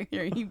 Okay.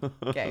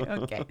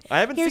 Okay. I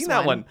haven't Here's seen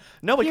that one.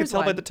 No, I can Here's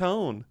tell by one. the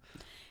tone.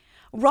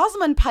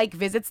 Rosamund Pike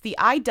visits the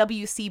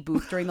IWC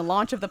booth during the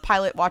launch of the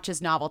Pilot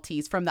Watches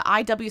novelties from the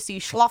IWC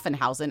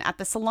Schlaffenhausen at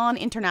the Salon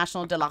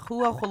International de la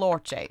Rue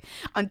Holorche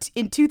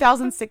in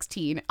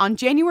 2016, on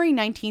January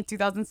 19,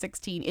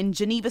 2016, in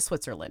Geneva,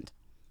 Switzerland.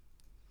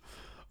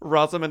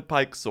 Rosamund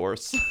Pike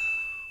source.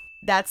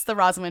 That's the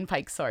Rosamund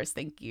Pike source.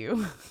 Thank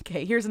you.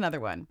 Okay, here's another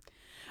one.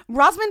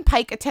 Rosamund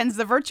Pike attends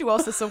the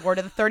Virtuosus Award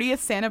at the 30th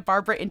Santa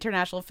Barbara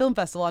International Film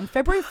Festival on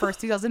February 1st,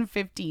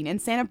 2015 in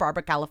Santa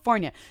Barbara,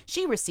 California.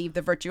 She received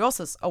the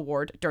Virtuosus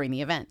Award during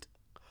the event.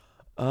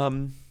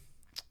 Part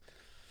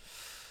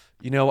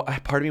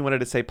of me wanted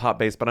to say Pop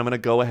Bass, but I'm going to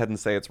go ahead and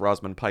say it's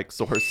Rosamund Pike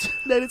source.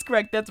 That is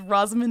correct. That's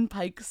Rosamund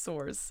Pike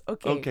source.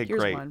 Okay, here's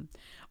great. one.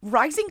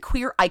 Rising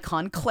queer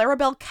icon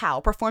Clarabelle Cow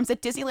performs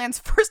at Disneyland's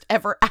first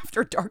ever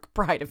After Dark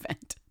Pride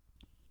event.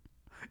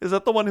 Is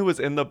that the one who was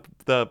in the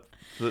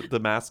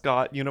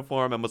mascot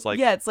uniform and was like,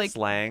 Yeah, it's like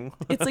slang?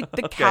 It's like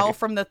the Okay. cow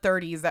from the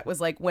 30s that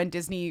was like when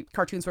Disney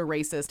cartoons were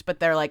racist, but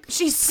they're like,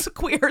 she's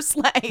queer,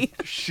 slay.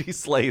 She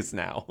slays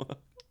now.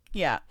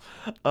 Yeah.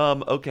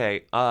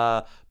 Okay.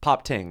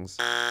 Pop Tings.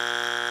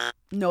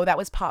 No, that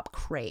was Pop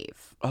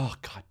Crave. Oh,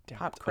 god damn.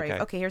 Pop it. Crave.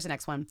 Okay. Okay, here's the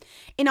next one.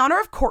 In honor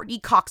of Courtney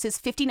Cox's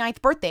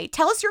 59th birthday,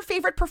 tell us your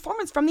favorite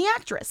performance from the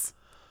actress.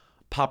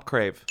 Pop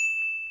Crave.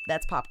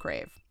 That's Pop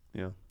Crave.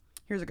 Yeah.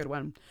 Here's a good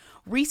one.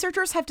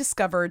 Researchers have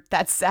discovered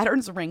that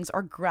Saturn's rings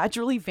are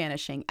gradually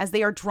vanishing as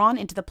they are drawn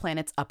into the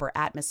planet's upper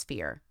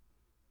atmosphere.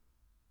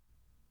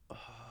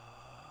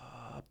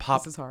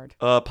 Pop. This is hard.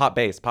 Pop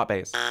Bass. Pop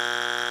Bass.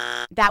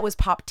 That was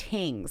Pop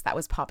Tings. That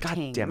was Pop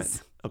Tings. Damn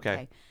it.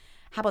 Okay.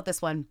 How about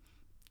this one?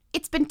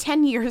 It's been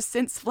 10 years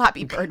since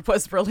Flappy Bird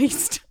was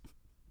released.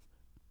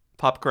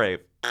 Pop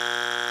Crave.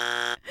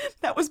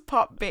 That was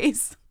Pop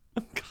Bass.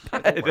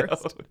 They're the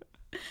worst.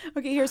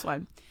 Okay, here's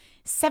one.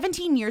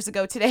 17 years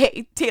ago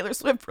today, Taylor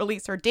Swift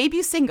released her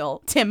debut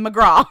single, Tim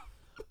McGraw.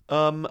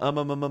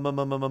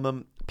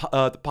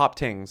 Pop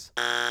Tings.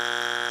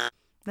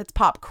 That's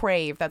Pop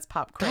Crave. That's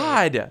Pop Crave.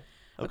 God.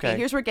 Okay,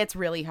 here's where it gets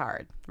really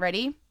hard.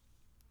 Ready?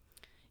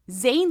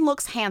 Zayn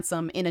looks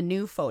handsome in a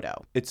new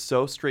photo. It's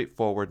so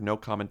straightforward, no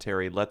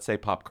commentary. Let's say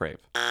Pop Crave.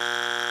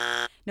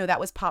 No, that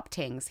was Pop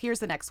Tings. Here's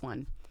the next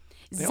one.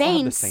 They all have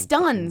Zayn the same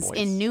stuns fucking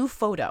voice. in new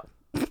photo.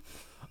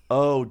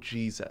 Oh,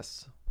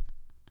 Jesus.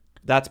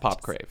 That's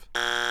Pop Crave.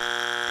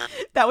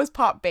 That was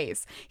Pop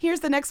Bass. Here's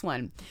the next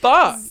one.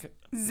 Fuck.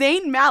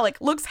 Zayn Malik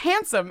looks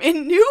handsome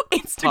in new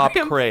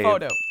Instagram Crave.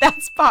 photo.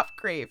 That's Pop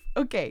Crave.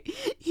 Okay,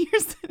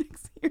 here's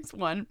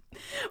one.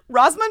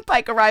 Rosamund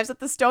Pike arrives at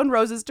the Stone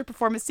Roses to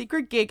perform a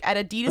secret gig at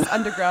Adidas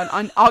Underground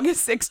on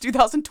August 6,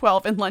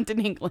 2012 in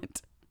London,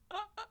 England.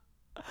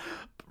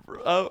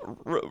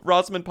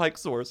 Rosamund Pike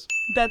source.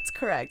 That's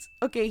correct.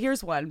 Okay,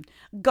 here's one.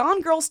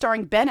 Gone Girl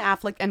starring Ben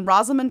Affleck and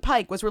Rosamund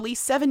Pike was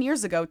released 7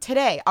 years ago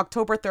today,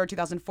 October 3rd,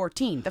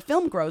 2014. The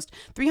film grossed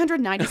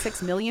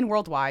 $396 million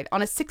worldwide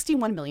on a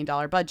 $61 million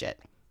budget.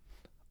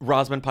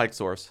 Rosamund Pike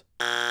source.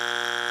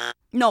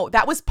 No,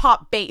 that was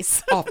Pop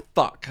Bass. Oh,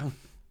 fuck.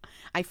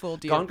 I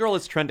fooled you. Gone Girl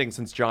is trending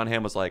since John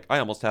Hamm was like, I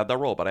almost had that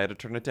role, but I had to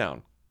turn it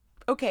down.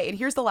 Okay, and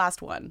here's the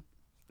last one.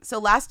 So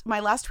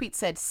my last tweet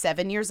said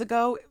 7 years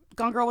ago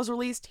Gone Girl was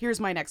released.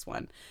 Here's my next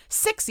one.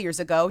 6 years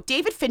ago,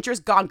 David Fincher's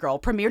Gone Girl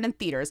premiered in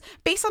theaters.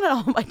 Based on a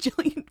novel by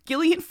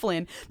Gillian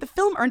Flynn, the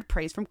film earned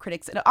praise from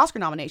critics and an Oscar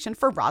nomination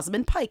for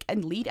Rosamund Pike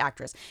and lead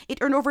actress. It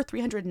earned over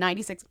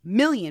 $396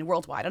 million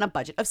worldwide on a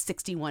budget of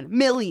 $61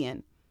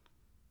 million.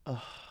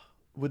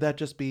 Would that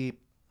just be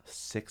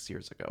 6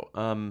 years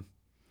ago?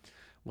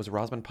 Was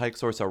Rosamund Pike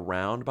source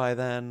around by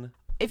then?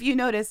 If you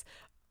notice,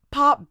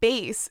 Pop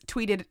Bass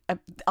tweeted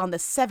on the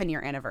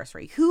 7-year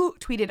anniversary. Who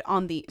tweeted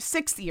on the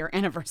 6th-year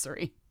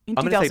anniversary in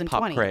I'm 2020? gonna say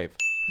Pop Crave.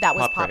 That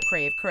was Pop Pop Crave.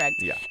 Crave, correct.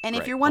 Yeah, and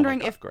great. if you're Oh my wondering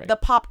God, if great. the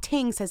Pop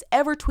Tings has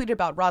ever tweeted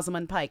about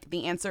Rosamund Pike,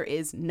 the answer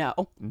is no.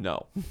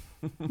 No.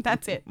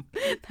 That's it.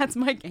 That's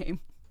my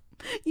game.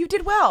 You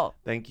did well.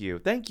 Thank you.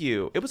 Thank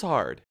you. It was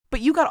hard. But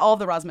you got all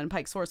the Rosamund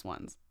Pike source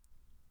ones.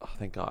 Oh,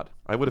 thank God.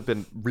 I would have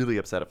been really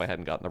upset if I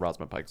hadn't gotten the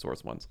Rosamund Pike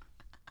source ones.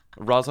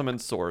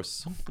 Rosamund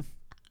source.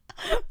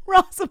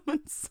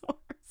 Rosamund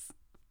source.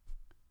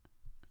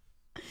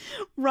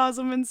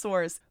 Rosamund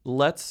source.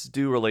 Let's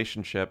do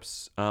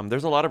relationships.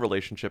 There's a lot of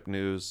relationship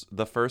news.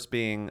 The first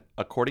being,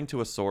 according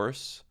to a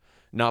source,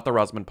 not the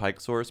Rosamund Pike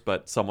source,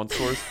 but someone's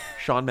source,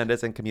 Shawn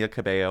Mendes and Camila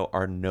Cabello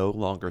are no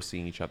longer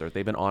seeing each other.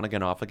 They've been on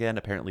again, off again.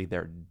 Apparently,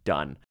 they're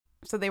done.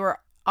 So they were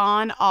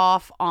on,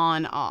 off,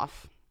 on,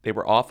 off. They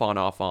were off, on,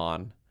 off,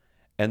 on.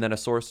 And then a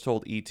source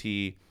told ET,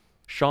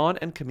 Shawn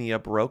and Camilla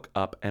broke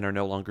up and are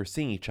no longer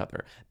seeing each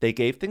other. They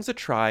gave things a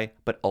try,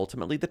 but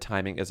ultimately the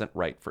timing isn't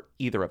right for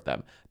either of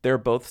them. They're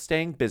both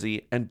staying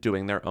busy and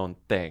doing their own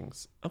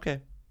things. Okay.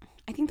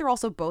 I think they're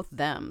also both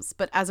thems,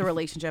 but as a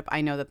relationship,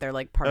 I know that they're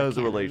like part of As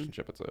a canon.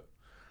 relationship, it's a...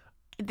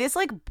 This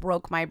like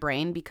broke my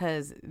brain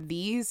because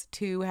these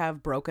two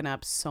have broken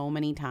up so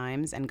many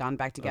times and gone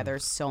back together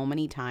so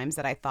many times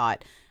that I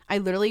thought, I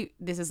literally,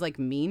 this is like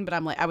mean, but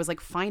I was like,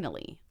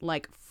 finally,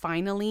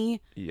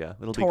 Yeah,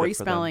 it'll be Tori good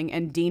for them. Spelling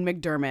and Dean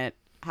McDermott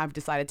have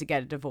decided to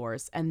get a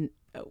divorce, and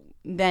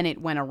then it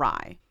went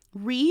awry.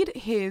 Read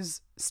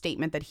his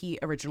statement that he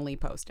originally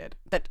posted.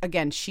 That,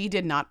 again, she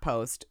did not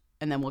post,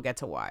 and then we'll get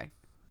to why.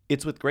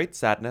 It's with great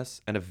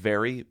sadness and a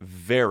very,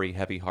 very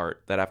heavy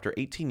heart that after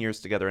 18 years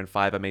together and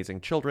 5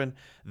 amazing children,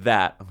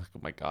 that, oh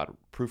my God,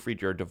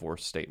 proofread your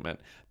divorce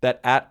statement,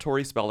 that at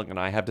Tori Spelling and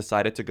I have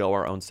decided to go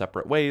our own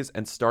separate ways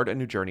and start a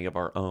new journey of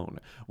our own.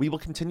 We will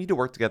continue to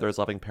work together as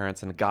loving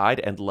parents and guide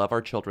and love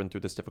our children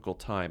through this difficult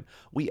time.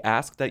 We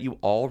ask that you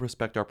all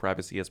respect our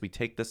privacy as we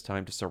take this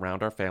time to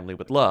surround our family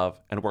with love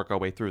and work our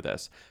way through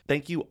this.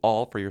 Thank you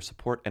all for your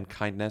support and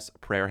kindness.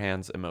 Prayer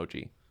hands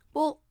emoji.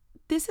 Well,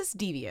 this is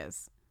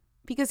devious.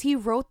 Because he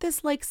wrote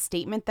this like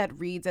statement that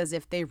reads as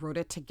if they wrote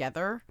it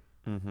together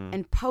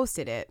and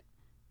posted it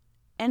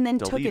and then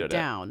took Deleted it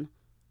down.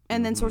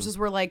 And then sources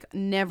were like,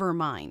 never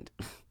mind.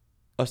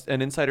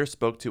 An insider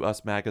spoke to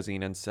Us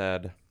Magazine and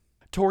said,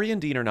 Tori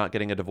and Dean are not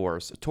getting a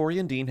divorce. Tori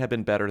and Dean have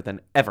been better than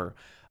ever.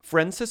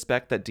 Friends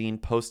suspect that Dean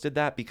posted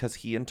that because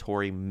he and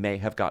Tori may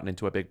have gotten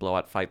into a big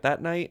blowout fight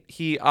that night.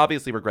 He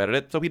obviously regretted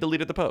it, so he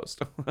deleted the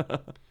post.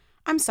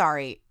 I'm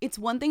sorry. It's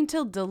one thing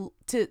to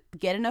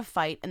get in a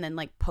fight and then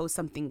like post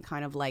something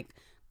kind of like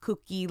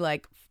kooky,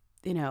 like,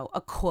 you know,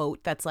 a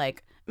quote that's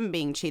like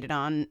being cheated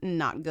on,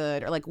 not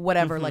good, or like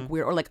whatever, like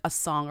weird, or like a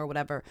song or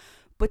whatever.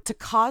 But to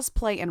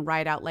cosplay and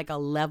write out like a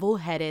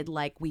level-headed,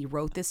 like we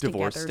wrote this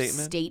Divorce together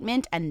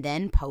statement and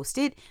then post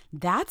it,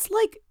 that's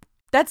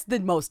the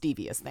most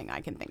devious thing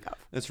I can think of.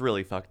 It's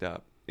really fucked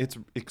up. It's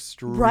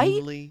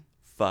extremely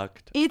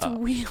fucked up. It's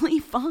really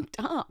fucked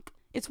up.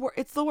 It's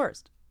the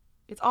worst.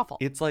 It's awful.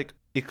 It's like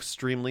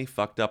extremely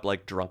fucked up,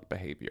 like drunk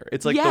behavior.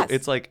 It's like, Yes.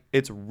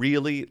 it's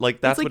really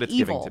like, that's like what it's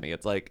evil. giving to me.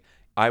 It's like,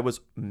 I was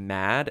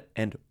mad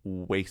and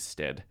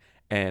wasted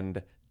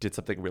and did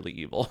something really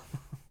evil.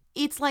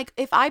 It's like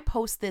if I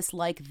post this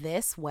like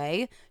this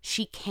way,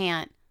 she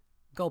can't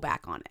go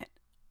back on it.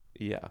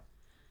 Yeah.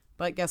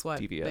 But guess what?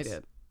 Devious. They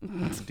did.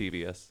 It's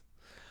devious.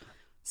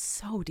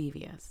 So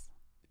devious.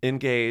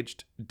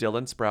 Engaged,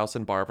 Dylan Sprouse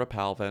and Barbara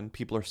Palvin.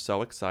 People are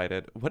so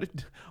excited. What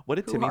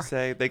did Timmy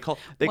say? They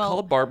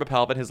called Barbara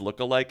Palvin his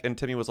lookalike, and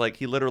Timmy was like,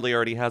 he literally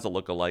already has a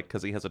lookalike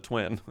because he has a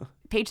twin.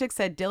 Page Six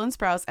said Dylan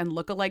Sprouse and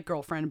lookalike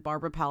girlfriend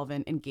Barbara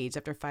Palvin engaged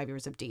after 5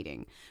 years of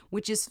dating,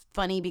 which is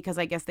funny because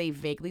I guess they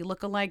vaguely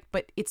look alike,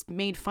 but it's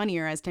made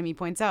funnier as Timmy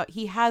points out.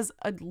 He has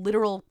a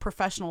literal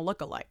professional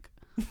lookalike.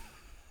 Do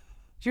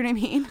you know what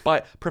I mean?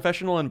 By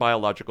professional and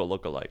biological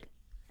lookalike.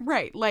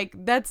 Right. Like,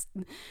 that's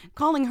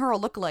calling her a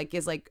lookalike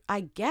is like,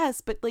 I guess,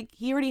 but like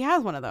he already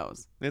has one of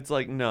those. It's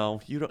like,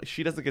 no, you don't.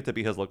 She doesn't get to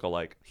be his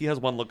lookalike. He has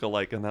one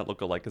lookalike, and that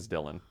lookalike is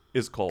Dylan.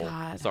 Is Cole.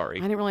 God, Sorry.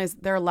 I didn't realize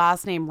their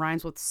last name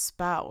rhymes with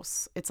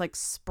spouse. It's like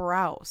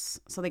Sprouse.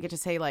 So they get to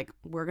say like,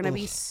 we're going to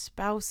be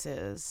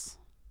spouses.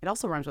 It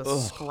also rhymes with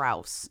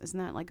Scrouse. Isn't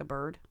that like a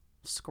bird?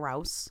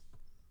 Scrouse.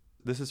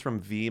 This is from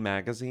V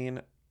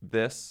Magazine.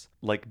 This,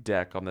 like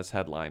deck on this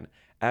headline.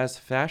 As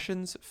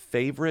fashion's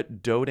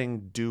favorite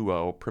doting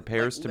duo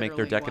prepares to make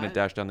their literally decadent what?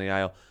 dash down the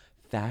aisle.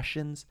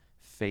 Fashion's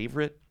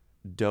favorite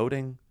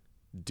doting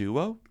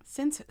duo?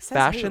 Says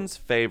Fashion's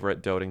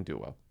favorite doting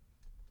duo.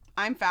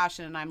 I'm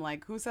fashion and I'm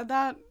like, who said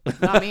that?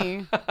 Not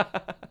me.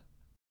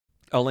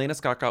 Elena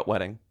Scott got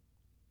wedding.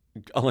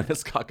 Elena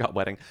Scott got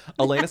wedding.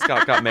 Elena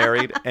Scott got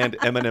married, and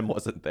Eminem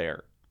wasn't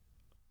there.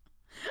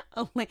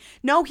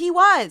 No, he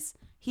was.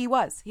 He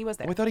was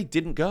there. Oh, I thought he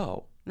didn't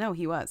go. No,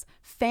 he was.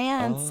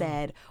 Fans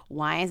said,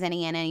 why isn't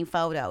he in any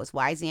photos?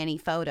 Why is he in any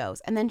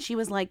photos? And then she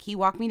was like, he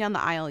walked me down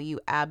the aisle, you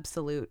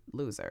absolute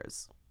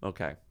losers.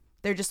 Okay.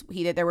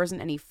 There wasn't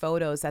any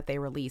photos that they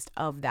released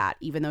of that,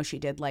 even though she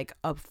did like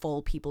a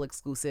full people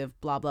exclusive,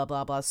 blah, blah,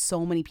 blah, blah.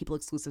 So many people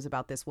exclusives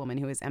about this woman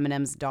who is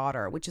Eminem's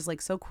daughter, which is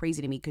like so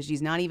crazy to me because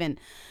she's not even,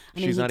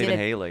 she's not even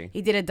Haley.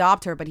 He did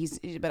adopt her, but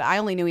I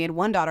only knew he had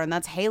one daughter, and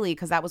that's Haley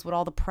because that was what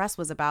all the press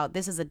was about.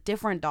 This is a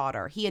different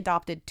daughter. He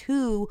adopted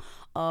two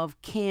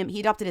of Kim. He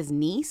adopted his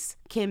niece,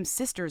 Kim's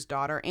sister's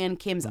daughter, and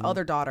Kim's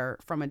other daughter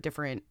from a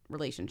different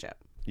relationship.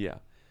 Yeah.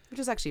 Which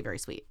is actually very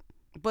sweet.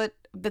 But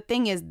the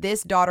thing is,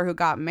 this daughter who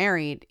got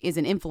married is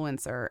an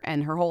influencer,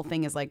 and her whole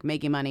thing is like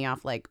making money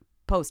off like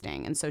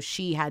posting. And so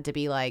she had to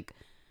be like,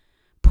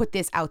 put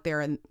this out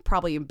there in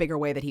probably a bigger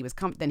way that he was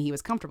than he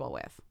was comfortable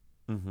with.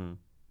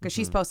 Because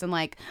she's posting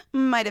like,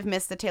 might have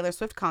missed the Taylor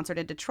Swift concert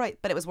in Detroit,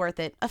 but it was worth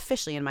it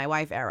officially in my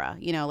wife era.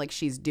 You know, like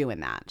she's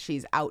doing that.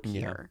 She's out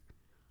here.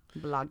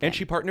 Blogging. And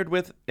she partnered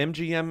with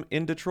MGM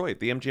in Detroit,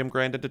 the MGM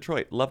Grand in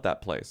Detroit. Love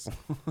that place.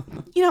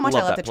 You know how much I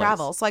love that to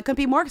travel, so I couldn't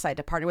be more excited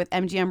to partner with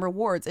MGM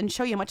Rewards and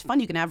show you how much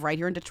fun you can have right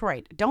here in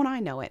Detroit. Don't I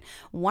know it?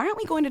 Why aren't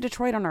we going to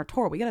Detroit on our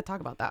tour? We got to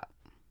talk about that.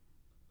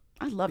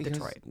 I love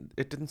Detroit.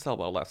 It didn't sell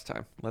well last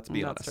time. Let's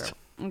be honest.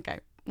 True. Okay.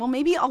 Well,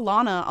 maybe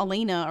Elena,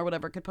 or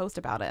whatever, could post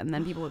about it, and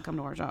then people would come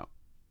to our show.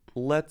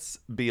 Let's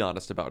be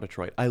honest about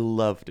Detroit. I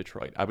love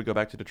Detroit. I would go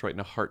back to Detroit in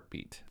a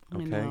heartbeat.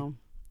 Okay. I know.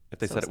 If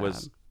they So said it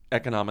was sad.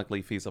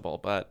 economically feasible,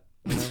 but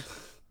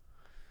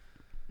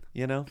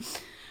you know.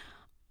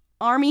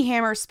 Army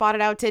Hammer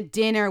spotted out to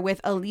dinner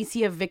with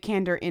Alicia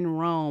Vikander in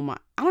Rome.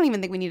 I don't even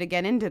think we need to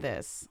get into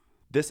this.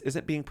 This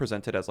isn't being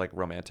presented as like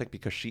romantic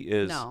because she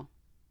is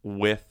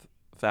with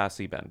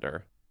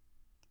Fassbender.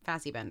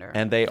 Fassbender.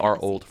 And they are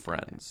old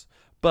friends.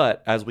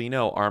 But as we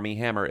know, Army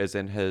Hammer is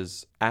in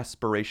his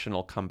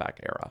aspirational comeback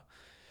era.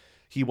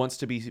 He wants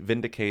to be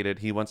vindicated.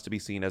 He wants to be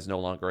seen as no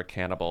longer a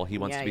cannibal. He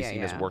wants to be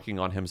seen as working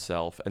on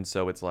himself. And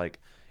so it's like,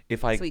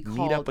 if I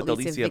meet up with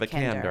Alicia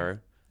Vikander,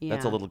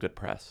 that's a little good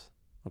press.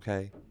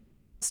 Okay?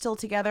 Still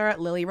together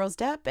at Lily Rose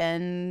Depp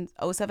and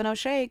 070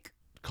 Shake.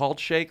 Called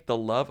Shake the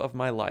love of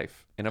my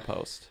life in a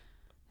post.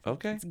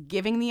 Okay. It's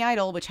Giving the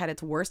Idol, which had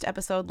its worst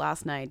episode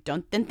last night.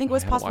 Didn't think it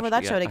was possible for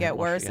that show to get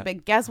worse.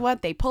 But guess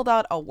what? They pulled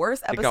out a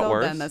worse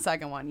episode than the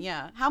second one.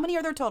 Yeah. How many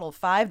are there total?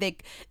 5?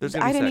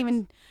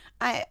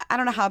 I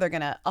don't know how they're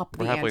gonna up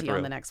the ante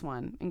on the next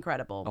one.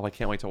 Incredible. Oh, I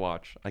can't wait to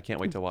watch.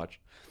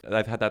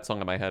 I've had that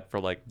song in my head for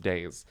like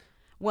days.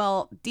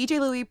 Well, DJ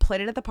Louis played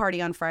it at the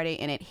party on Friday,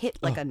 and it hit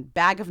like a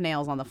bag of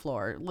nails on the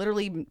floor.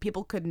 Literally,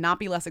 people could not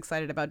be less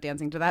excited about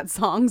dancing to that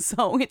song,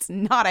 so it's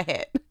not a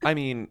hit. I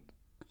mean,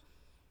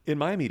 in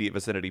my immediate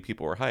vicinity,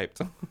 people were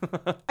hyped.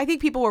 I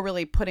think people were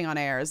really putting on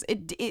airs.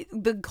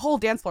 The whole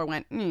dance floor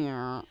went,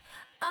 "Nyeh."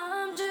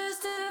 I'm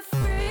just a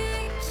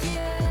freak,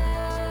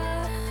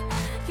 yeah.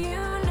 You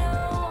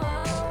know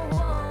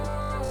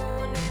I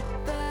want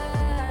it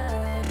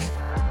bad.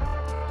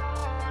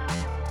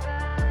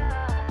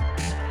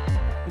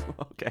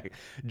 Okay.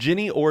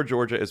 Ginny or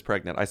Georgia is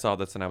pregnant. I saw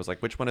this and I was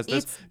like, which one is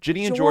this? It's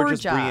Ginny and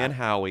Georgia's Georgia. Brienne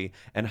Howie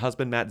and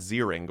husband Matt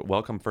Ziering.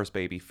 Welcome first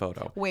baby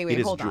photo. Wait, It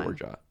is hold on.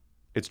 Georgia.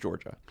 It's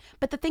Georgia.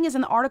 But the thing is,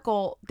 in the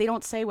article, they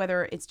don't say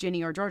whether it's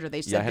Ginny or Georgia. They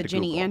I said had the to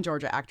Ginny Google. and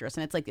Georgia actress.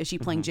 And it's like, is she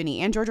playing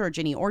Ginny and Georgia or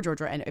Ginny or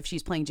Georgia? And if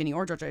she's playing Ginny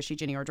or Georgia, is she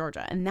Ginny or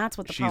Georgia? And that's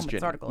what the She's problem with Ginny.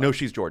 this article No, is.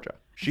 she's Georgia.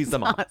 She's the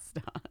mom.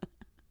 Stop.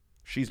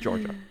 She's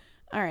Georgia.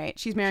 All right.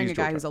 She's marrying She's a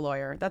guy Georgia. who's a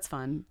lawyer. That's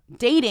fun.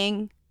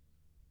 Dating.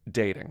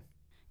 Dating.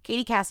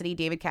 Katie Cassidy,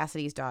 David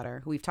Cassidy's daughter,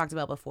 who we've talked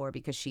about before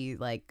because she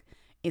like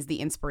is the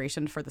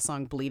inspiration for the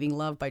song Bleeding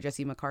Love by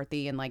Jesse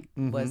McCarthy and like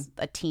was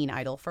a teen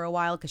idol for a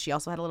while because she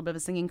also had a little bit of a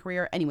singing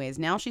career. Anyways,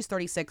 now she's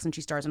 36 and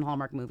she stars in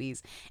Hallmark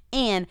movies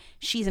and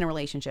she's in a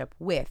relationship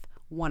with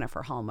one of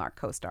her Hallmark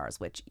co-stars,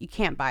 which you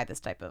can't buy this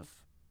type of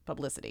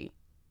publicity.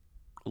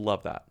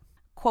 Love that.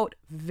 Quote,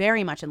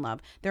 very much in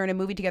love. They're in a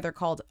movie together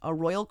called A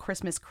Royal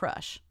Christmas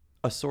Crush.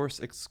 A source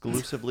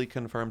exclusively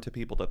confirmed to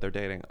people that they're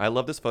dating. I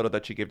love this photo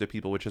that she gave to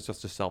people, which is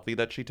just a selfie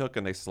that she took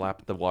and they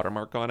slapped the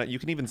watermark on it. You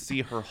can even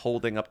see her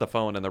holding up the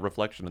phone and the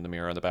reflection in the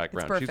mirror in the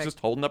background. She's perfect. just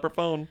holding up her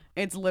phone.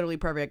 It's literally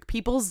perfect.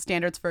 People's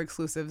standards for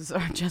exclusives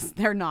are just,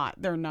 they're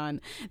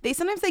none.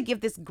 Sometimes they give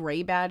this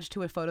gray badge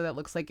to a photo that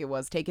looks like it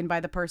was taken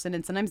by the person.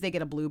 And sometimes they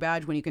get a blue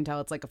badge when you can tell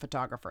it's like a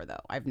photographer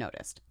though. I've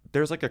noticed.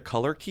 There's like a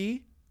color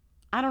key.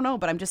 I don't know,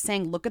 but I'm just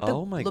saying, look at the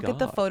Oh my at the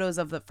God. photos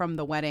from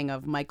the wedding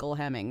of Michael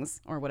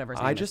Hemmings or whatever his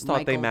name I is. just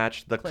thought they Michael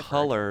matched the Clifford.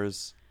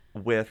 colors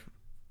with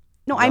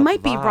No, the I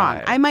might be wrong.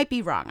 vibe. I might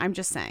be wrong. I'm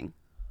just saying.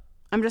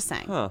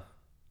 Huh.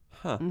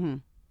 Mm-hmm.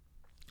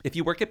 If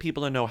you work at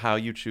People and know how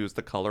you choose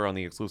the color on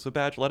the exclusive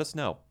badge, let us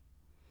know.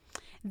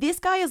 This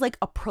guy is like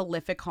a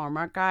prolific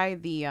Hallmark guy.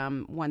 The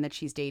one that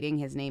she's dating,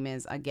 his name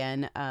is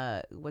again,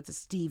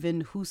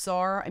 Stephen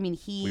Hussar. I mean,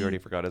 We already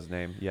forgot his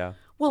name. Yeah.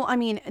 Well, I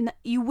mean,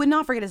 you would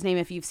not forget his name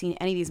if you've seen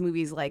any of these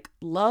movies like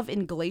Love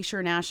in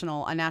Glacier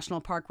National, A National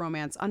Park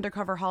Romance,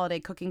 Undercover Holiday,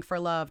 Cooking for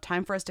Love,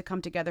 Time for Us to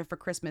Come Together for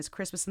Christmas,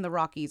 Christmas in the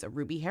Rockies, A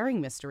Ruby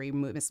Herring Mystery,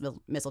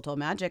 Mistletoe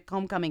Magic,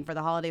 Homecoming for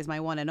the Holidays, My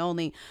One and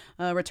Only,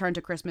 Return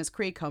to Christmas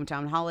Creek,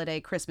 Hometown Holiday,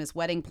 Christmas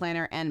Wedding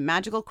Planner, and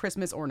Magical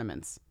Christmas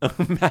Ornaments.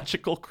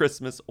 Magical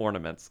Christmas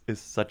Ornaments is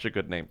such a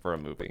good name for a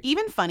movie.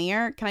 Even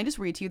funnier, can I just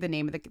read to you the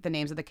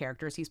names of the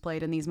characters he's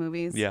played in these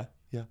movies? Yeah.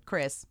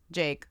 Chris,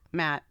 Jake,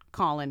 Matt,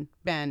 Colin,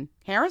 Ben,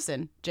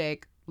 Harrison,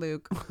 Jake,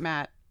 Luke,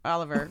 Matt,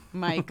 Oliver,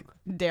 Mike,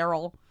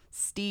 Daryl,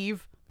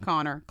 Steve,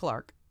 Connor,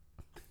 Clark.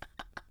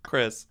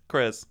 Chris,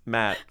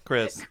 Matt,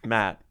 Chris,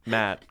 Matt,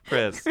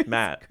 Chris,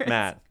 Matt,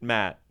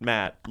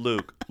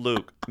 Luke,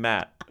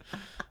 Matt.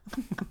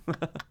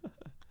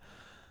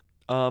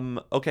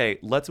 Okay,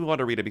 let's move on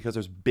to Rita because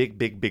there's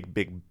big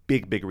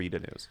Rita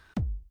news.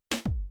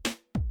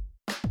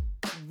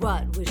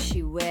 What was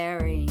she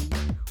wearing?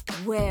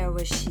 Where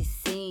was she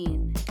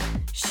seen?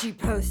 She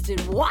posted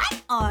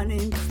what on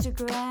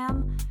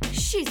Instagram?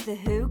 She's the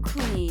Who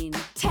Queen.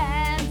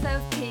 Tens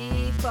of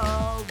people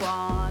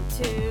want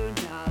to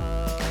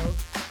know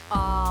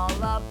all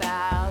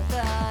about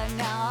the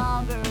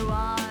number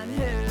one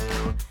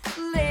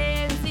Who.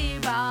 Lindsay,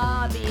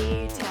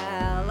 Bobby,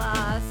 tell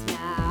us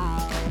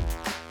now.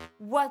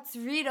 What's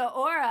Rita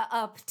Ora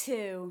up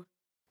to?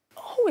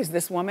 Who is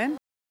this woman?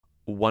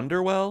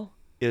 Wonderwell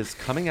is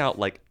coming out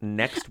like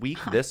next week,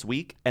 this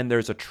week, and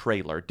there's a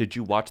trailer. Did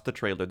you watch the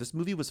trailer? This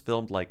movie was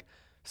filmed like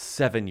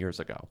 7 years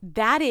ago.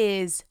 That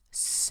is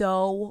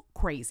so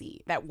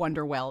crazy that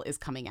Wonderwell is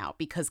coming out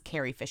because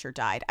Carrie Fisher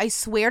died. I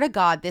swear to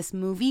God, this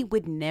movie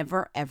would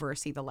never, ever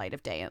see the light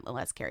of day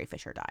unless Carrie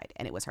Fisher died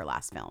and it was her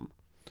last film.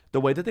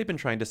 The way that they've been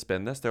trying to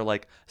spin this, they're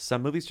like,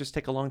 some movies just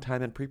take a long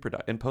time in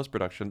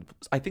post-production.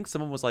 I think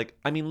someone was like,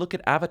 I mean, look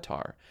at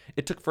Avatar.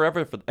 It took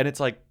forever. And it's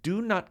like,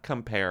 do not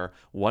compare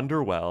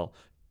Wonderwell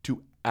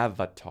to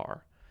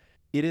Avatar.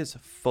 It is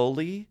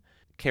fully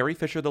Carrie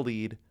Fisher, the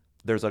lead.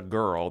 There's a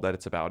girl that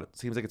it's about. It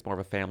seems like it's more of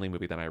a family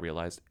movie than I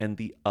realized. And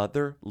the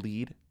other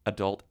lead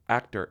adult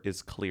actor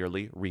is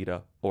clearly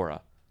Rita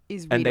Ora.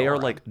 And they are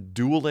like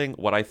dueling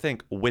what I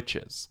think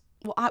witches.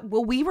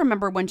 Well, we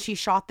remember when she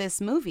shot this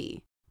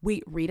movie.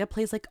 Wait, Rita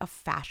plays like a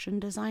fashion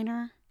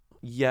designer?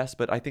 Yes,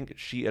 but I think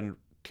she and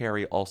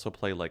Carrie also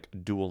play like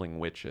dueling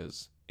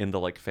witches in the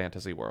like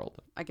fantasy world.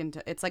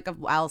 It's like a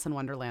Alice in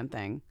Wonderland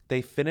thing.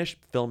 They finished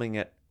filming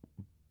it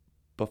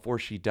before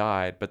she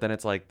died, but then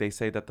it's like they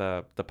say that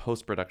the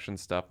post-production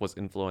stuff was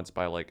influenced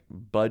by like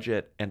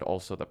budget and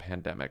also the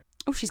pandemic.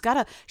 Oh, she's got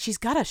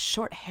a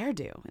short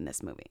hairdo in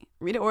this movie.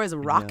 Rita Ora's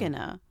rocking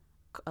a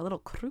little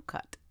crew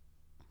cut.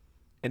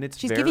 And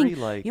she's very giving,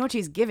 like, you know what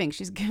she's giving?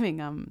 She's giving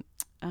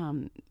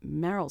Meryl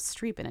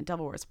Streep in A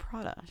Devil Wears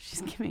Prada.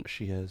 She's giving.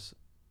 She is.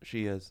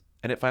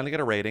 And it finally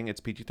got a rating.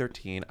 It's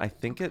PG-13. I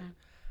think it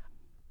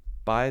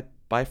by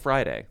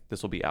Friday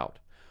this will be out.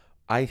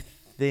 I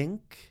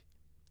think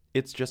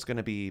it's just going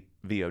to be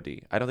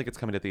VOD. I don't think it's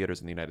coming to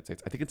theaters in the United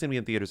States. I think it's going to be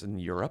in theaters in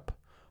Europe,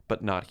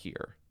 but not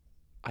here.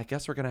 I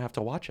guess we're going to have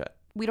to watch it.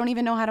 We don't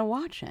even know how to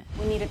watch it.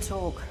 We need to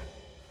talk.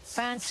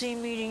 Fancy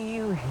meeting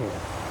you here.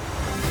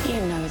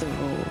 You know the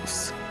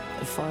rules.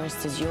 The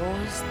forest is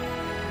yours.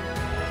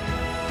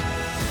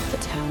 The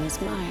town is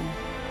mine.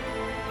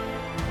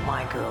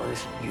 My girl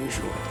isn't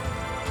usual.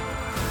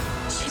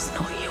 She's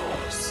not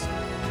yours.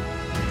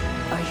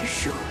 Are you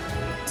sure?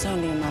 It's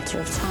only a matter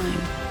of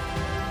time.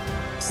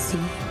 See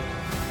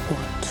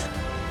what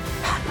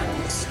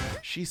happens.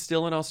 She's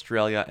still in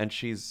Australia and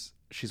she's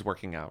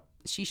working out.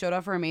 She showed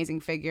off her amazing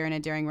figure in a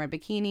daring red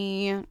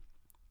bikini.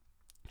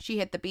 She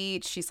hit the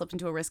beach. She slipped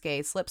into a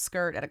risque slip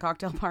skirt at a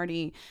cocktail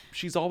party.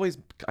 She's always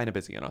kind of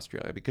busy in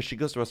Australia because she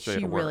goes to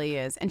Australia to work. She really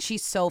is. And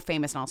she's so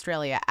famous in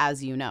Australia,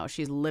 as you know.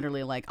 She's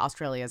literally like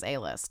Australia's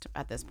A-list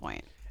at this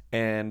point.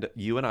 And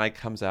You and I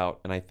comes out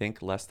in I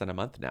think less than a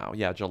month now.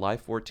 Yeah, July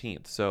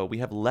 14th. So we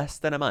have less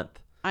than a month.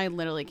 I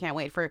literally can't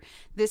wait for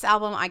this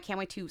album. I can't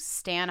wait to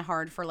stand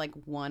hard for like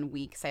 1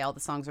 week, say all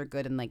the songs are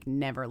good and like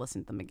never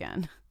listen to them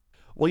again.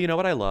 Well, you know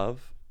what I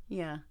love?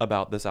 Yeah.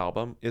 About this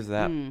album is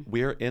that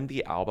we're in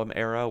the album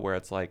era where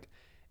it's like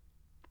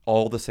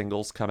all the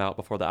singles come out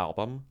before the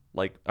album.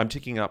 Like I'm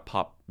taking up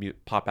pop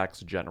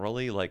acts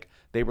generally. Like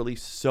they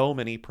release so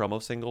many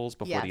promo singles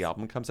before the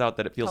album comes out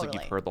that it feels like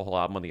you've heard the whole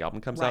album when the album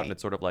comes out, and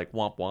it's sort of like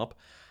womp womp.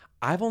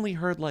 I've only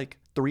heard like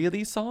 3 of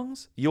these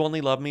songs. You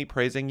Only Love Me,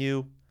 Praising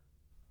You.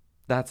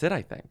 That's it,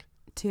 I think.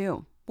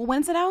 2. Well,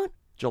 when's it out?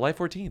 July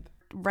 14th.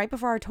 Right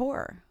before our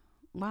tour.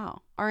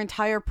 Wow. Our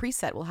entire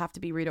preset will have to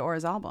be Rita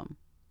Ora's album.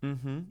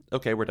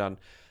 Okay, we're done.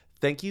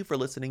 Thank you for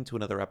listening to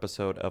another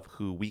episode of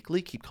Who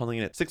Weekly. Keep calling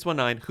in at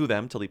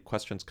 619-WHO-THEM to leave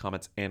questions,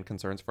 comments, and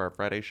concerns for our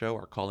Friday show,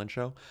 our call-in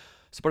show.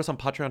 Support us on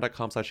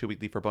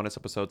patreon.com/WhoWeekly for bonus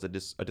episodes, a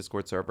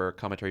Discord server,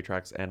 commentary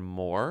tracks, and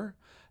more.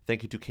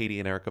 Thank you to Katie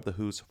and Eric of The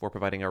Who's for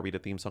providing our Rita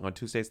theme song on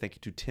Tuesdays. Thank you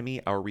to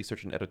Timmy, our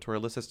research and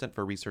editorial assistant,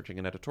 for researching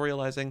and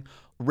editorializing.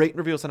 Rate and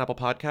review us on Apple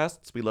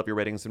Podcasts. We love your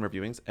ratings and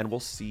reviewings, and we'll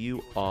see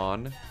you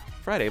on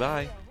Friday.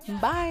 Bye.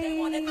 Bye.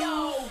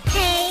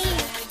 Hey.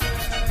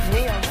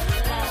 Mia.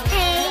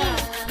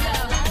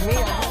 Hey.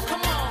 Mia.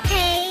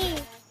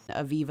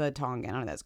 Aviva Tiongin. I don't know, that's